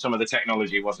 It's just some of the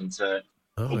technology wasn't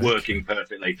working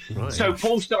perfectly. Right. So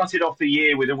Paul started off the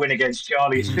year with a win against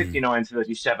Charlie. It's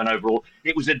 59-37 overall.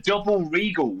 It was a double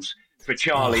Regals for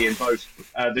Charlie in both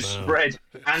the spread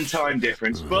and time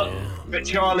difference. But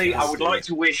Charlie, I would like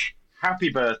to wish happy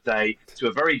birthday to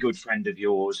a very good friend of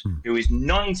yours who is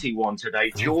 91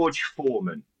 today, George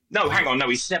Foreman. No, hang on. No,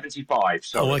 he's 75.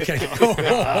 Sorry. Oh, okay.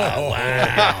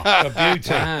 Wow. A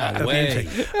beauty.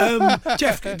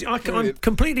 Jeff, I'm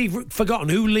completely forgotten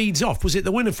who leads off. Was it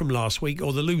the winner from last week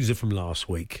or the loser from last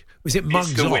week? Was it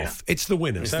Mugs Off? Winner. It's the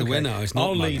winner. It's the winner. It's not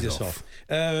I'll Mugs lead us off.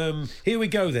 Here we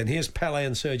go then. Here's Pele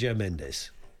and Sergio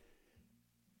Mendes.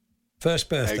 First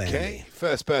birthday. Okay,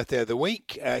 first birthday of the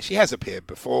week. She has appeared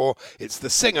before. It's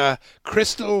the singer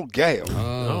Crystal Gale.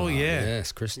 Oh yeah.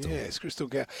 Yes, Crystal. Yes, Crystal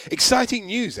Gale. Exciting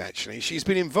news, actually. She's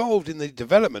been involved in the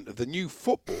development of the new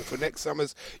football for next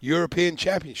summer's European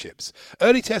Championships.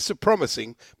 Early tests are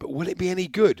promising, but will it be any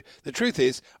good? The truth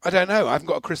is, I don't know. I haven't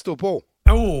got a crystal ball.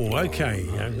 Oh, okay.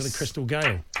 I've got a Crystal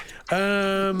Gale.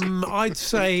 I'd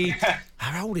say,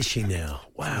 how old is she now?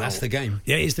 Wow. That's the game.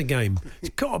 Yeah, it is the game.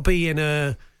 It's got to be in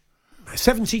a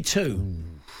 72.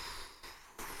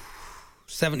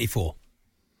 74.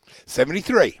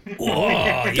 73.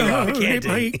 Oh, don't it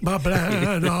make my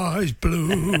blind eyes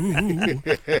blue.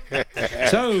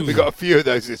 So we got a few of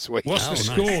those this week. What's the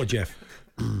score, Jeff?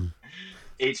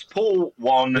 It's Paul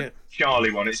 1,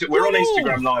 Charlie 1. We're on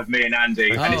Instagram Live, me and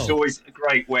Andy, and it's always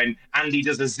great when Andy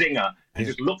does a zinger and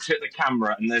just looks at the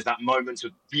camera, and there's that moment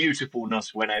of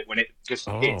beautifulness when it just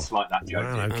hits like that.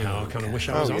 Wow, okay. I kind of wish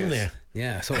I was on there.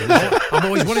 Yeah, I've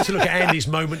always wanted to look at Andy's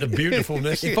moment of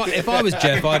beautifulness. If I was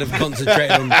Jeff, I'd have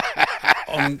concentrated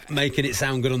on making it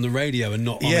sound good on the radio and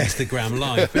not on Instagram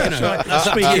Live. But,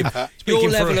 your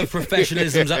level of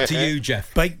professionalism's up to you,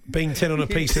 Jeff. Baked bean tin on a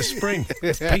piece of spring.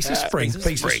 Piece of string.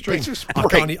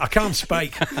 I can't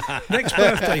speak. Next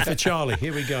birthday for Charlie.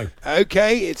 Here we go.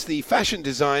 Okay, it's the fashion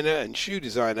designer and shoe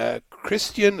designer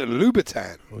Christian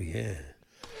Louboutin. Oh, yeah.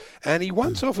 And he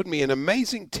once offered me an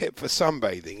amazing tip for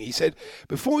sunbathing. He said,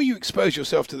 before you expose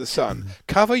yourself to the sun,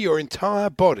 cover your entire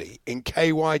body in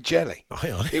KY jelly.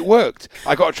 It worked.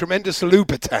 I got a tremendous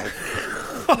Louboutin.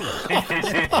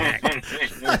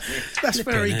 That's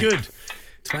very good.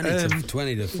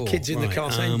 20 to 4. Kids in the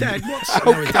car saying, Dad, what's...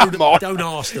 Don't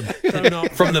ask them.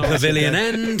 From the pavilion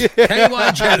end,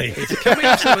 KY jelly. Can we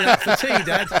have some of that for tea,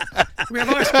 Dad? Can we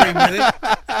have ice cream with it?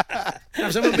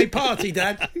 Have some of my party,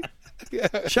 Dad.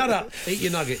 Shut up. Eat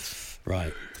your nuggets.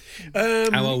 Right.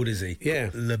 How old is he? Yeah.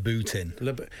 Louboutin.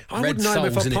 Red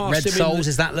Souls, isn't it? Red Souls,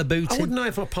 is that Louboutin? I wouldn't know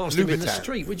if I passed him in the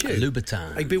street, would you?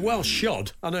 Louboutin. He'd be well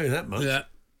shod. I know that much. Yeah.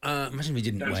 Imagine if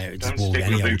he didn't wear it. Just wore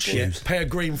any old shoes. Pair of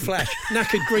green flash.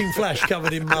 Knackered green flash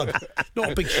covered in mud.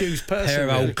 Not a big shoes person. Pair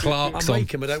of old Clarks I make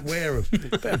them, I don't wear them.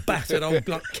 Bit of battered old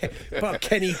like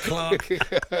Kenny Clark,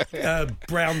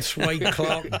 brown suede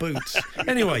Clark boots.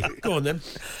 Anyway, go on then.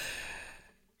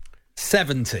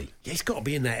 70. Yeah, he's got to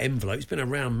be in that envelope. He's been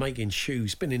around making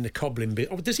shoes, been in the cobbling bit.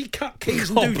 Oh, does he cut keys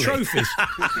and do trophies?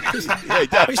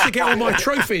 I used to get all my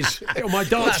trophies, get all my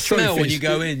darts trophies. Smell when you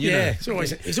go in, you know.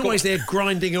 He's always there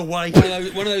grinding away.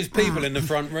 One of those people in the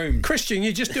front room. Christian,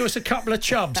 you just do us a couple of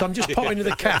chubs. I'm just popping to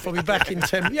the cafe. I'll be back in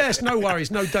 10. Yes, no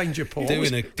worries, no danger, Paul.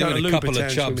 Doing a couple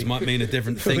of chubs might mean a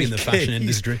different thing in the fashion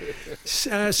industry.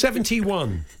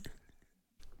 71.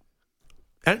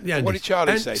 What did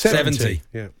Charlie say? 70.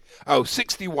 Yeah. Oh,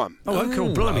 61. Oh,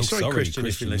 cool. Blimey. Sorry, Christian,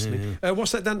 if you're listening.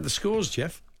 What's that done to the scores,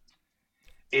 Jeff?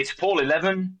 It's Paul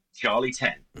 11, Charlie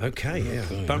 10. Okay,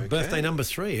 yeah. Birthday number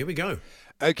 3. Here we go.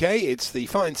 Okay, it's the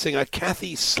fine singer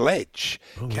Kathy Sledge.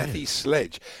 Kathy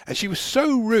Sledge. And she was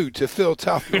so rude to Phil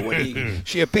Tufnell when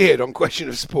she appeared on Question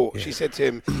of Sport. She said to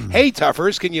him, "Hey,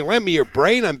 Tuffers, can you lend me your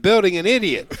brain? I'm building an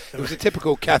idiot." It was a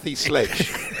typical Kathy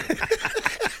Sledge.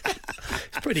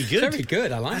 Pretty good. Very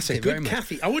good. I like That's it. a good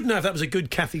Kathy. I wouldn't know if that was a good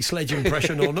Kathy Sledge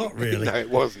impression or not, really. No, it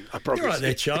wasn't. I promise. You're right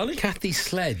there, Charlie. Kathy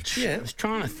Sledge. Yeah. I was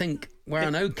trying to think where I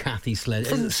know Kathy Sledge.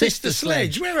 From Sister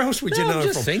Sledge. Where else would you know I'm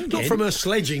just from? thinking. Not from her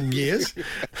sledging years.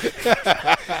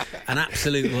 An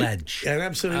absolute ledge. An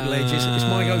absolute ledge. It's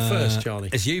my go first, Charlie.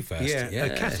 It's you first. Yeah.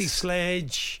 Yes. Kathy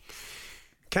Sledge.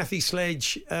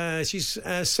 She's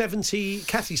 70.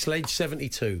 Kathy Sledge,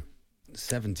 72.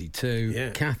 72.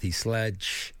 Yeah. Kathy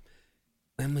Sledge.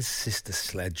 When was Sister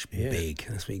Sledge big?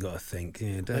 That's what you got to think.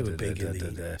 Yeah, They were big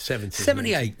in the 70s.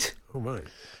 78. All right.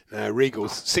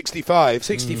 Regal's 65.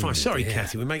 65. Sorry,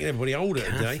 Kathy. We're making everybody older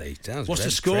today. What's the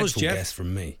scores, Jeff? Guess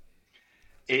from me.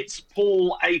 It's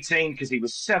Paul 18 because he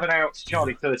was 7 out,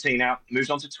 Charlie 13 out, moves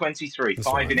on to 23. That's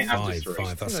 5 right. in it after 3.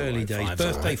 That's early right. days. Five's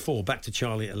Birthday all right. 4. Back to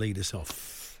Charlie to lead us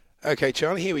off. Okay,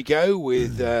 Charlie, here we go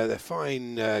with the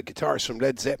fine guitarist from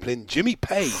Led Zeppelin, Jimmy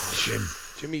Page.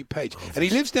 Jimmy Page. And he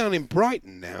lives down in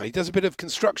Brighton now. He does a bit of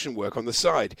construction work on the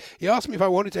side. He asked me if I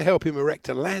wanted to help him erect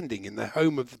a landing in the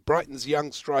home of Brighton's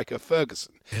young striker,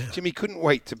 Ferguson. Yeah. Jimmy couldn't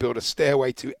wait to build a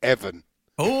stairway to heaven.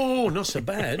 Oh, not so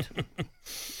bad.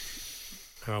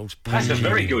 That's a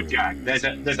very good gag. There's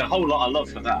a whole lot of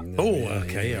love for that. Oh,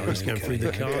 okay. I was going through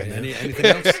the card. Anything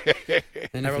else?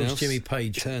 Harold's Jimmy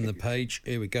Page. Turn the page.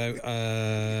 Here we go.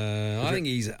 I think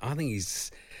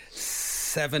he's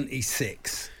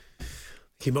 76.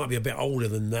 He might be a bit older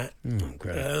than that.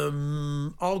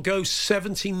 I'll go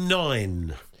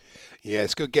 79. Yeah,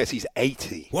 it's a good guess. He's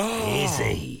 80. Wow. Is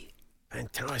he?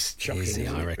 Fantastic. Shocking. Is he?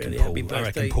 I reckon Really. Paul. I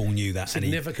reckon Paul knew that, and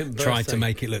he tried to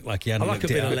make it look like he hadn't. I like a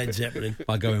bit of Led Zeppelin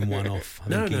by going one off.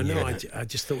 No. I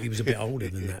just thought he was a bit older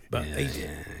than that. But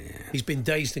he's been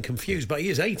dazed and confused. But he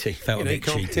is 80. Felt a bit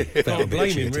cheaty. Can't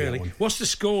blame him, really. What's the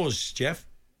scores, Jeff?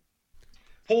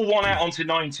 Paul 1 out onto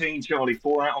 19, Charlie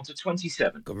 4 out onto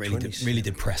 27. Got really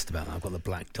depressed about that. I've got the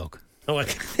black dog. Oh,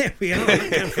 there we are. We're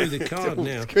going through the card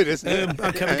now. Good, isn't it?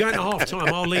 Okay, we're going to half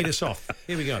time. I'll lead us off.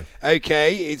 Here we go.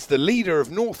 Okay, it's the leader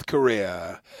of North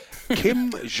Korea,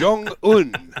 Kim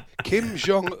Jong-un. Kim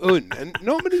Jong-un. And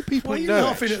not many people Why are you know.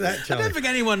 laughing at that, Charlie? I don't think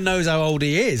anyone knows how old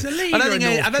he is. The leader I don't think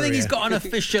of North he's Korea. got an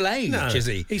official age, No, is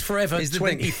he? He's forever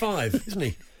 25, isn't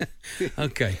he?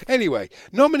 Okay. Anyway,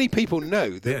 not many people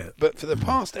know that, but for the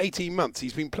past 18 months,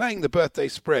 he's been playing the birthday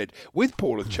spread with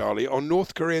Paul and Charlie on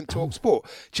North Korean Talk Sport.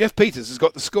 Jeff Peters has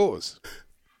got the scores.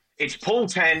 It's Paul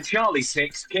 10, Charlie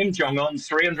 6, Kim Jong-un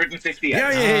 358. Yeah.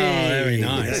 Oh, very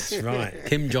nice. That's right.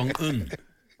 Kim Jong-un.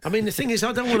 I mean, the thing is,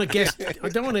 I don't want to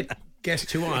guess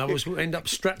too high. I was end up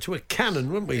strapped to a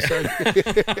cannon, wouldn't we? So,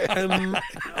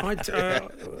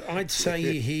 I'd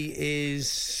say he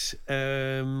is.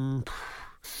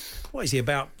 What is he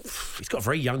about? He's got a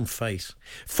very young face.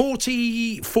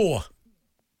 44.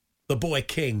 The boy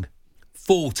king.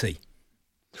 40.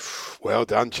 Well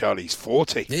done, Charlie. He's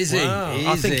 40. Is he? Wow. Is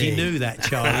I think he he knew that,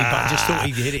 Charlie, but I just thought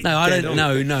he'd hit it. No, I dead don't.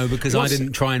 on. No, because I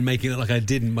didn't try and make it look like I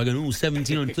didn't. By going,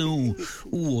 17.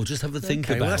 I'll just have to think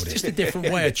Okay, about well, that's it. just a different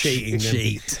way of cheating. Then.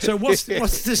 Cheat. So what's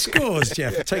the scores,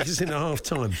 Jeff? Take us into half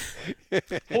time.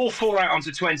 Paul 4 out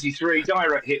onto 23,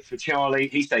 direct hit for Charlie.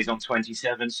 He stays on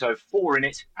 27, so 4 in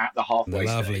it at the halfway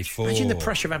Lovely stage. 4. Imagine the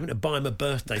pressure of having to buy him a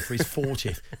birthday for his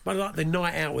 40th. But like the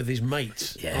night out with his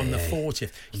mates on the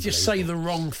 40th. You just say the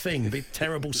wrong thing, be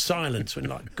terrible silence when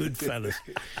like Goodfellas.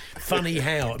 Funny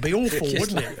how. It'd be awful,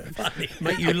 wouldn't it? Funny.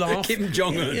 Make you laugh. Kim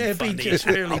Jong-un. Yeah, it'd be just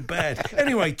really bad.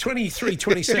 Anyway, 23,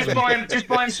 27. Just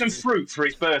buy him some fruit for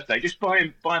his birthday. Just buy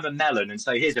him a melon and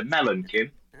say, "Here's a melon,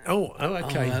 Kim." Oh,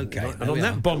 okay. Oh, okay. Right. And on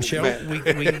that bombshell, we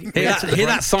hear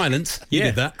that silence. You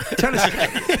did that. Tell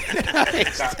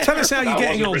us how you're That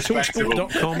getting on. wasn't respectable.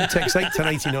 Talksport.com, text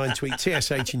 81089, tweet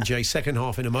TSH and J, second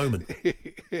half in a moment.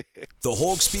 The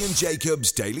Hawksby and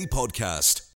Jacobs Daily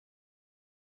Podcast.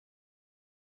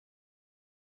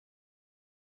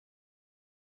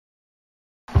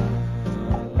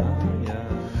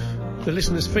 The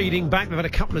listeners feeding back. They've had a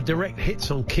couple of direct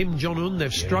hits on Kim Jong-un.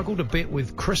 They've struggled a bit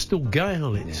with Crystal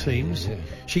Gale, it seems. Yeah.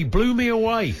 She blew me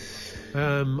away.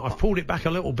 I've pulled it back a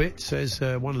little bit, says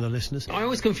one of the listeners. I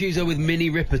always confuse her with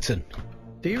Minnie Riperton.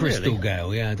 Do you Crystal really?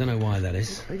 Gale, yeah, I don't know why that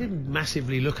is. They didn't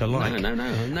massively look alike.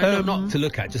 No, not to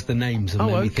look at, just the names and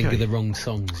made me think of the wrong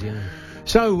songs, yeah.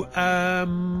 So,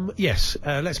 yes,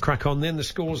 let's crack on then. The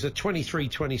scores are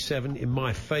 23-27 in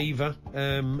my favour,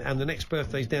 and the next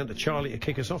birthday's down to Charlie to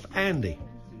kick us off. Andy.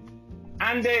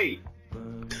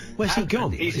 Where's he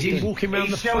gone? Is he walking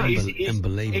around the front?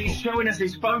 Unbelievable. He's showing us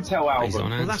his photo album.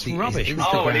 Well, that's rubbish. He's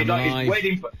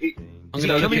waiting for... I'm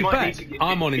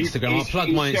on Instagram. I'll plug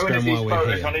my Instagram while we're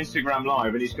here. He's on Instagram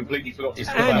Live, and he's completely forgot to He's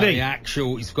forgot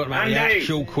about the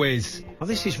actual quiz. Oh,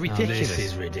 this is ridiculous. This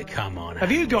is ridiculous. Come on. Have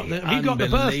you got the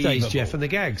birthdays, Jeff, and the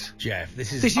gags? Jeff,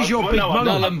 this is your big moment.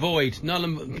 Null and void. Null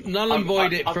and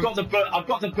void. I've got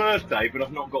the birthday, but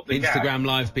I've not got the Instagram gag.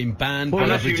 Live's been banned by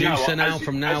the producer now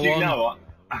from now on.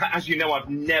 As you know, I've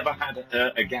never had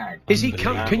a gag. Is he?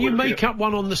 Can you make up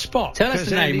one on the spot? Tell us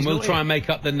the name, and we'll try and make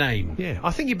up the name. Yeah,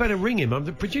 I think you better ring him.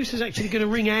 The producer's actually going to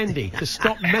ring Andy to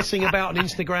stop messing about on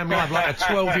Instagram Live like a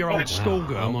 12-year-old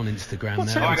schoolgirl. I'm on Instagram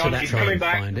What's now. He's coming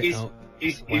back.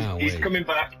 He's coming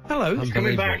back. Hello, he's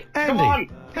coming back. Andy.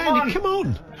 Come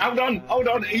on. Hold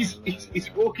on. He's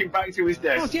walking back to his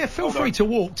desk. Oh, yeah, feel free to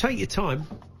walk. Take your time.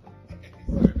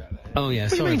 Oh yeah,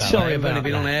 sorry about that. I've only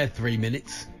been on air 3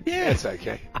 minutes. Yeah, it's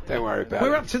okay. Don't worry about it.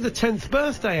 We're up to the 10th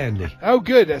birthday, Andy. Oh,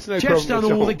 good. That's no problem. Jeff's done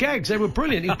all the gags. They were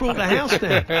brilliant. He's brought the house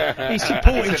down. He's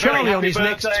supporting Charlie on his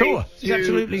next tour. He's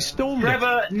absolutely stormed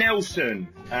Trevor Nelson.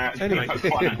 Anyway,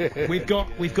 we've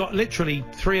got literally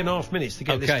 3.5 minutes to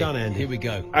get this done, Andy. Here we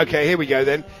go. Okay, here we go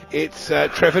then. It's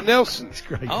Trevor Nelson. It's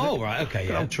great. Oh, right. Okay.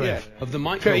 Yeah. Trev. Of the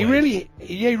microwave.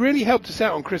 He really helped us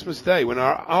out on Christmas Day when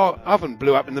our oven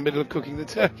blew up in the middle of cooking the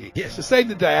turkey. Yes. To save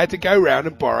the day, I had to go round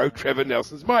and borrow Trevor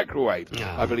Nelson's microwave. Oh.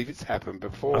 I believe it's happened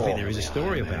before. I think there is a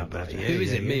story about that. Who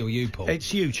is it, me or you, Paul?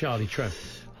 It's you, Charlie. Trev.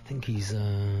 I think he's. I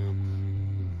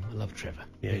love Trevor.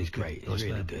 Yeah, he's great. He's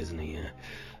really good, isn't he? Yeah.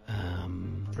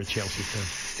 For a Chelsea fan.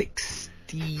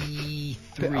 63.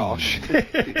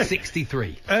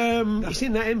 63. It's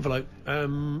in that envelope.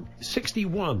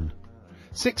 61.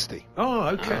 60. Oh,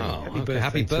 okay.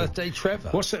 Happy birthday, Trevor.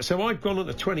 What's that? So I've gone on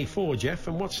to 24, Jeff,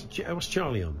 and what's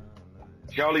Charlie on?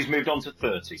 Charlie's moved on to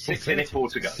 30. 6 in it, 4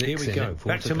 to go. Here we go.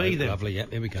 Back to me then. Lovely.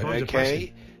 Yep. Here we go.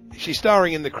 Okay. She's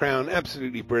starring in The Crown.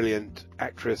 Absolutely brilliant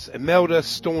actress, Imelda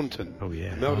Staunton. Oh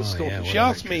yeah. Imelda Staunton. Yeah, She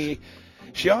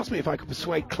asked me if I could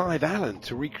persuade Clive Allen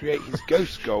to recreate his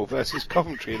ghost goal versus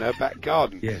Coventry in her back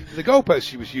garden. Yeah. The goalposts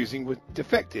she was using were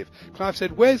defective. Clive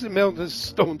said, "Where's Imelda's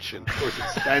stanchion?" Or is it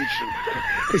stanchion?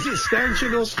 Is it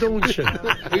stanchion or staunchion?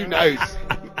 Who knows?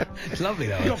 It's lovely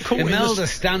though. Imelda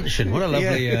Stanchion. What a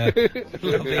lovely,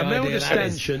 lovely Imelda idea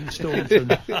Stanchion, Staunton.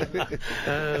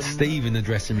 Steve in the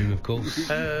dressing room, of course.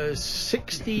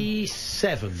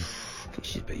 67. I think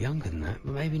she's a bit younger than that,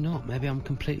 but maybe not. Maybe I'm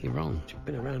completely wrong. She's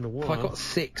been around a while. If I got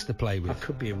 6 to play with. I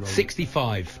could be wrong.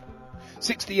 65.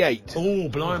 68. Oh,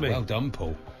 blimey. Well done,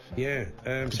 Paul. Yeah.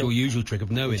 It's your usual trick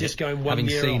of knowing just it, going 1 having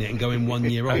year seen off. it and going 1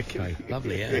 year off. Okay.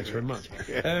 Lovely, yeah. Thanks very much.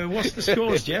 What's the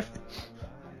scores, Jeff?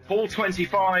 Paul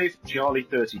 25, Charlie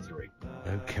 33.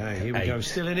 Okay, here we go.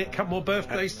 Still in it. Couple more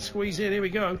birthdays to squeeze in. Here we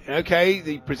go. Okay,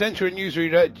 the presenter and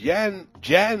newsreader, Jan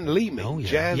Leeming. Oh,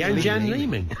 yeah. Jan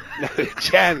Leeming. No,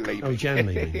 Jan Leeming. Oh, Jan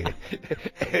Leeming. Yeah.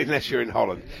 Unless you're in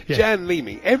Holland. Yeah. Jan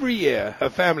Leeming. Every year, her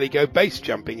family go base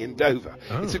jumping in Dover.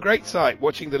 Oh. It's a great sight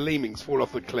watching the Leemings fall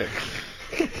off the cliff.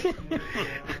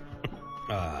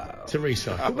 To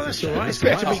recycle. Well, that's all right.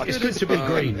 It's good to be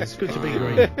green. It's good to be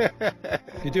green.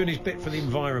 You're doing his bit for the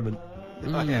environment.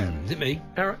 Is it me?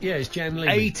 Yeah, it's Jan Lee.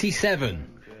 87.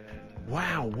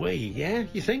 Wow, yeah,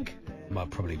 you think? Well,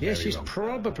 probably Yeah, very she's wrong.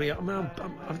 probably,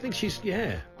 I think she's,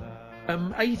 80,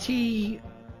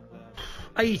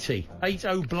 80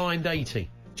 blind 80.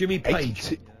 Jimmy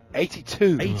Page.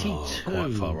 82. 82.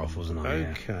 Quite far off, wasn't I?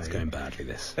 Okay. Yeah. It's going badly,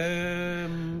 this.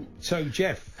 So,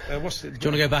 Jeff, what's the... Do you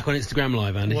want to go back on Instagram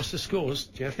Live, Andy? What's the scores,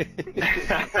 Jeff?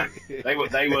 They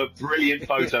were brilliant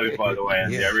photos, by the way,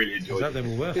 Andy. I really enjoyed They were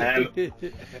worth it.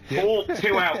 Paul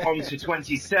 2 out onto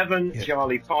 27,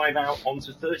 Charlie 5 out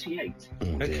onto 38.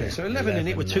 Okay, so 11 in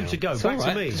it with 2 to go. It's Back all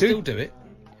right. to me. Still do it.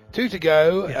 2 to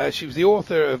go. Yeah. She was the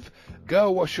author of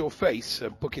Girl Wash Your Face, a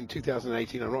book in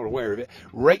 2018, I'm not aware of it,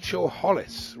 Rachel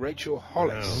Hollis.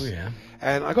 Oh, yeah.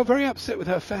 And I got very upset with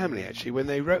her family, actually, when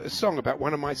they wrote a song about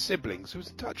one of my siblings who was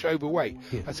a touch overweight.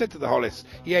 Yeah. I said to the Hollis,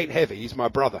 he ain't heavy, he's my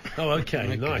brother. Oh,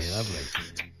 okay, nice. Lovely.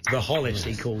 The Hollis,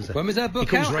 he calls it. When was that book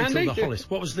He calls out, Rachel Andy? the Hollis.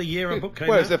 What was the year a book came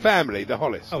Well, out? it's the family, the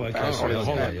Hollis. Oh, okay.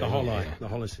 The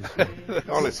Hollises. The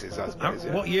Hollises, I suppose.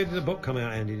 What year did the book come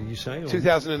out, Andy, did you say? Or?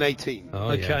 2018. Oh,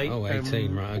 okay. Yeah. Oh,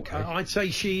 18, right, okay. I'd say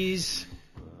she's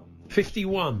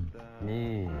 51.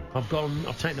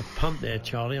 I've taken a punt there,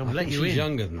 Charlie. I'm letting you in. She's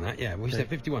younger than that, yeah. Well, you said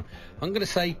 51. I'm going to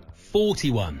say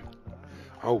 41.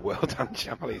 Oh, well done,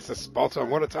 Charlie. It's a spot on.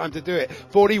 What a time to do it.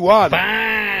 41.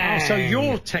 Bang! Oh, so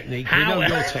your technique, we know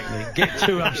your technique. Get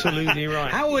two absolutely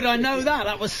right. How would I know that?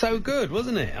 That was so good,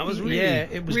 wasn't it? That was really,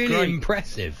 it was really great.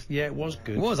 Impressive. Yeah, it was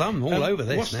good. It was. I'm all over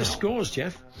this What's now. the scores,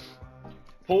 Jeff?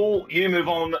 Paul, you move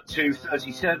on to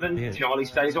 37. Yeah. Charlie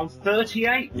stays on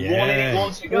 38. Yeah. 1 in,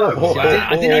 1 to go. Oh,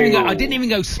 I didn't even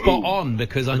go spot on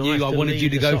because I knew I wanted you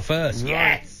to go first. Right.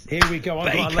 Yes. Here we go.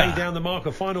 I've got to lay down the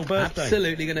marker. Final birthday.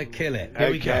 Absolutely going to kill it.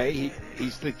 Here we go. Okay,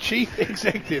 he's the chief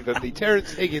executive of the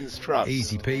Terence Higgins Trust.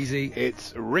 Easy peasy.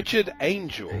 It's Richard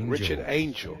Angel. Richard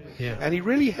Angel. Yeah. And he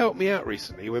really helped me out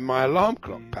recently when my alarm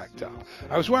clock packed up.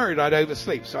 I was worried I'd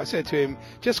oversleep, so I said to him,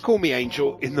 just call me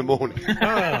Angel in the morning.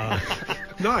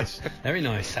 Nice. Very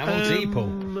nice. How old's he,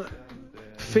 Paul?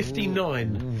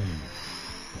 59.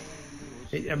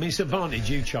 I mean, it's advantage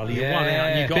you, Charlie. You Yeah, won out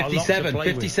and you got 57. a lot to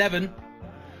play 57.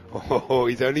 Oh,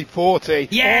 he's only 40.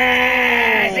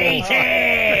 Yes!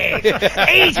 Eat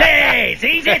it!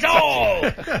 Eat it all!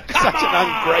 Come Such an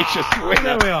ungracious winner.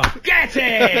 There we are. Get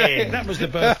it! That was the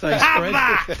birthday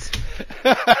Have spread.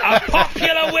 that! A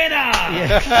popular winner!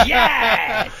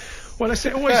 Yes! Well, it's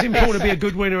always important to be a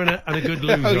good winner and a good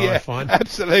loser, Oh, yeah, I find.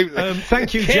 absolutely.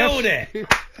 Thank you, Killed Jeff. it!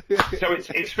 So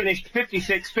it's finished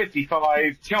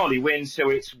 56-55. Charlie wins, so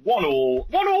it's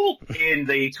 1-1 in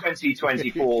the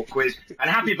 2024 quiz. And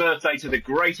happy birthday to the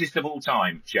greatest of all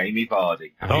time, Jamie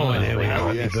Vardy. Oh, there we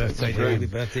go. yes, Happy birthday, Happy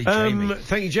birthday, Jamie.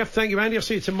 thank you, Jeff. Thank you, Andy. I'll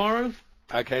see you tomorrow.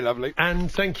 Okay, lovely. And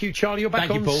thank you, Charlie. You're back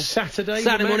Thank you, on Paul. Saturday.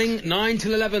 Saturday with Max. morning, 9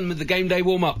 till 11 with the game day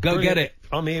warm-up. Go Brilliant. get it.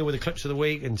 I'm here with the clips of the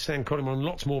week and Stan Collymore and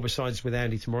lots more besides with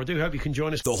Andy tomorrow. I do hope you can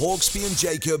join us. The Hawksby and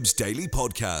Jacobs Daily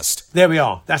Podcast. There we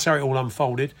are. That's how it all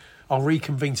unfolded. I'll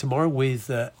reconvene tomorrow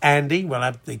with Andy. We'll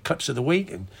have the clips of the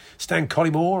week and Stan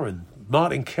Collymore and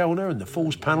Martin Kellner and the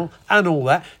Falls panel and all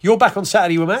that. You're back on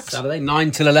Saturday with Max. Saturday,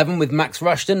 9 till 11 with Max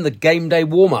Rushton, the game day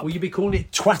warm-up. Will you be calling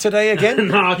it Twatterday again?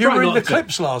 No, I'll you try were in not the to.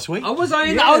 clips last week. Oh, was I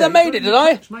in? Yeah, Oh, they made it, did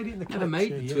I? Made it in the clips. I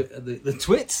made yeah. the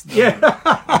twits.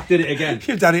 Yeah. Did it again.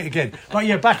 You've done it again. Right,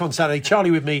 yeah, back on Saturday.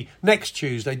 Charlie with me next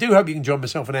Tuesday. Do hope you can join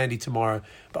myself and Andy tomorrow.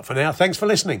 But for now, thanks for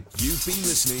listening. You've been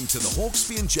listening to the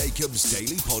Hawksby and Jacobs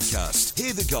Daily Podcast.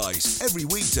 Hear the guys every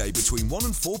weekday between 1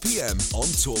 and 4 p.m. on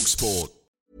TalkSport.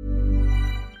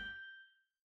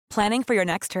 Planning for your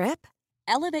next trip?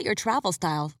 Elevate your travel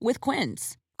style with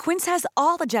Quince. Quince has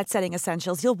all the jet-setting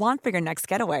essentials you'll want for your next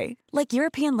getaway, like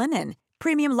European linen,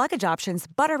 premium luggage options,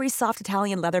 buttery soft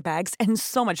Italian leather bags, and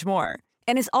so much more.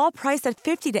 And is all priced at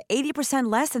 50 to 80%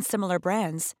 less than similar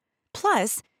brands.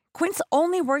 Plus, Quince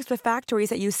only works with factories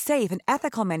that use safe and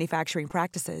ethical manufacturing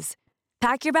practices.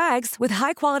 Pack your bags with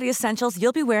high-quality essentials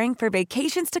you'll be wearing for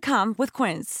vacations to come with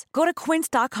Quince. Go to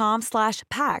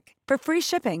quince.com/pack for free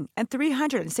shipping and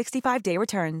 365-day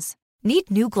returns. Need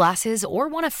new glasses or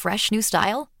want a fresh new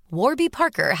style? Warby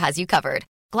Parker has you covered.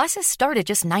 Glasses start at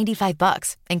just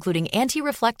 $95, including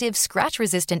anti-reflective,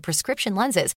 scratch-resistant prescription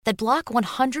lenses that block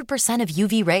 100% of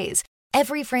UV rays.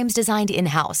 Every frame's designed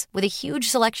in-house with a huge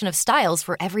selection of styles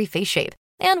for every face shape.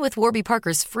 And with Warby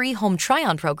Parker's free home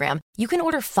try-on program, you can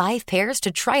order 5 pairs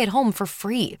to try at home for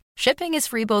free. Shipping is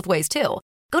free both ways, too.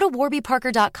 Go to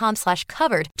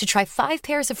warbyparker.com/covered to try 5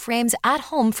 pairs of frames at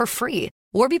home for free.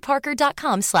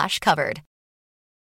 warbyparker.com/covered.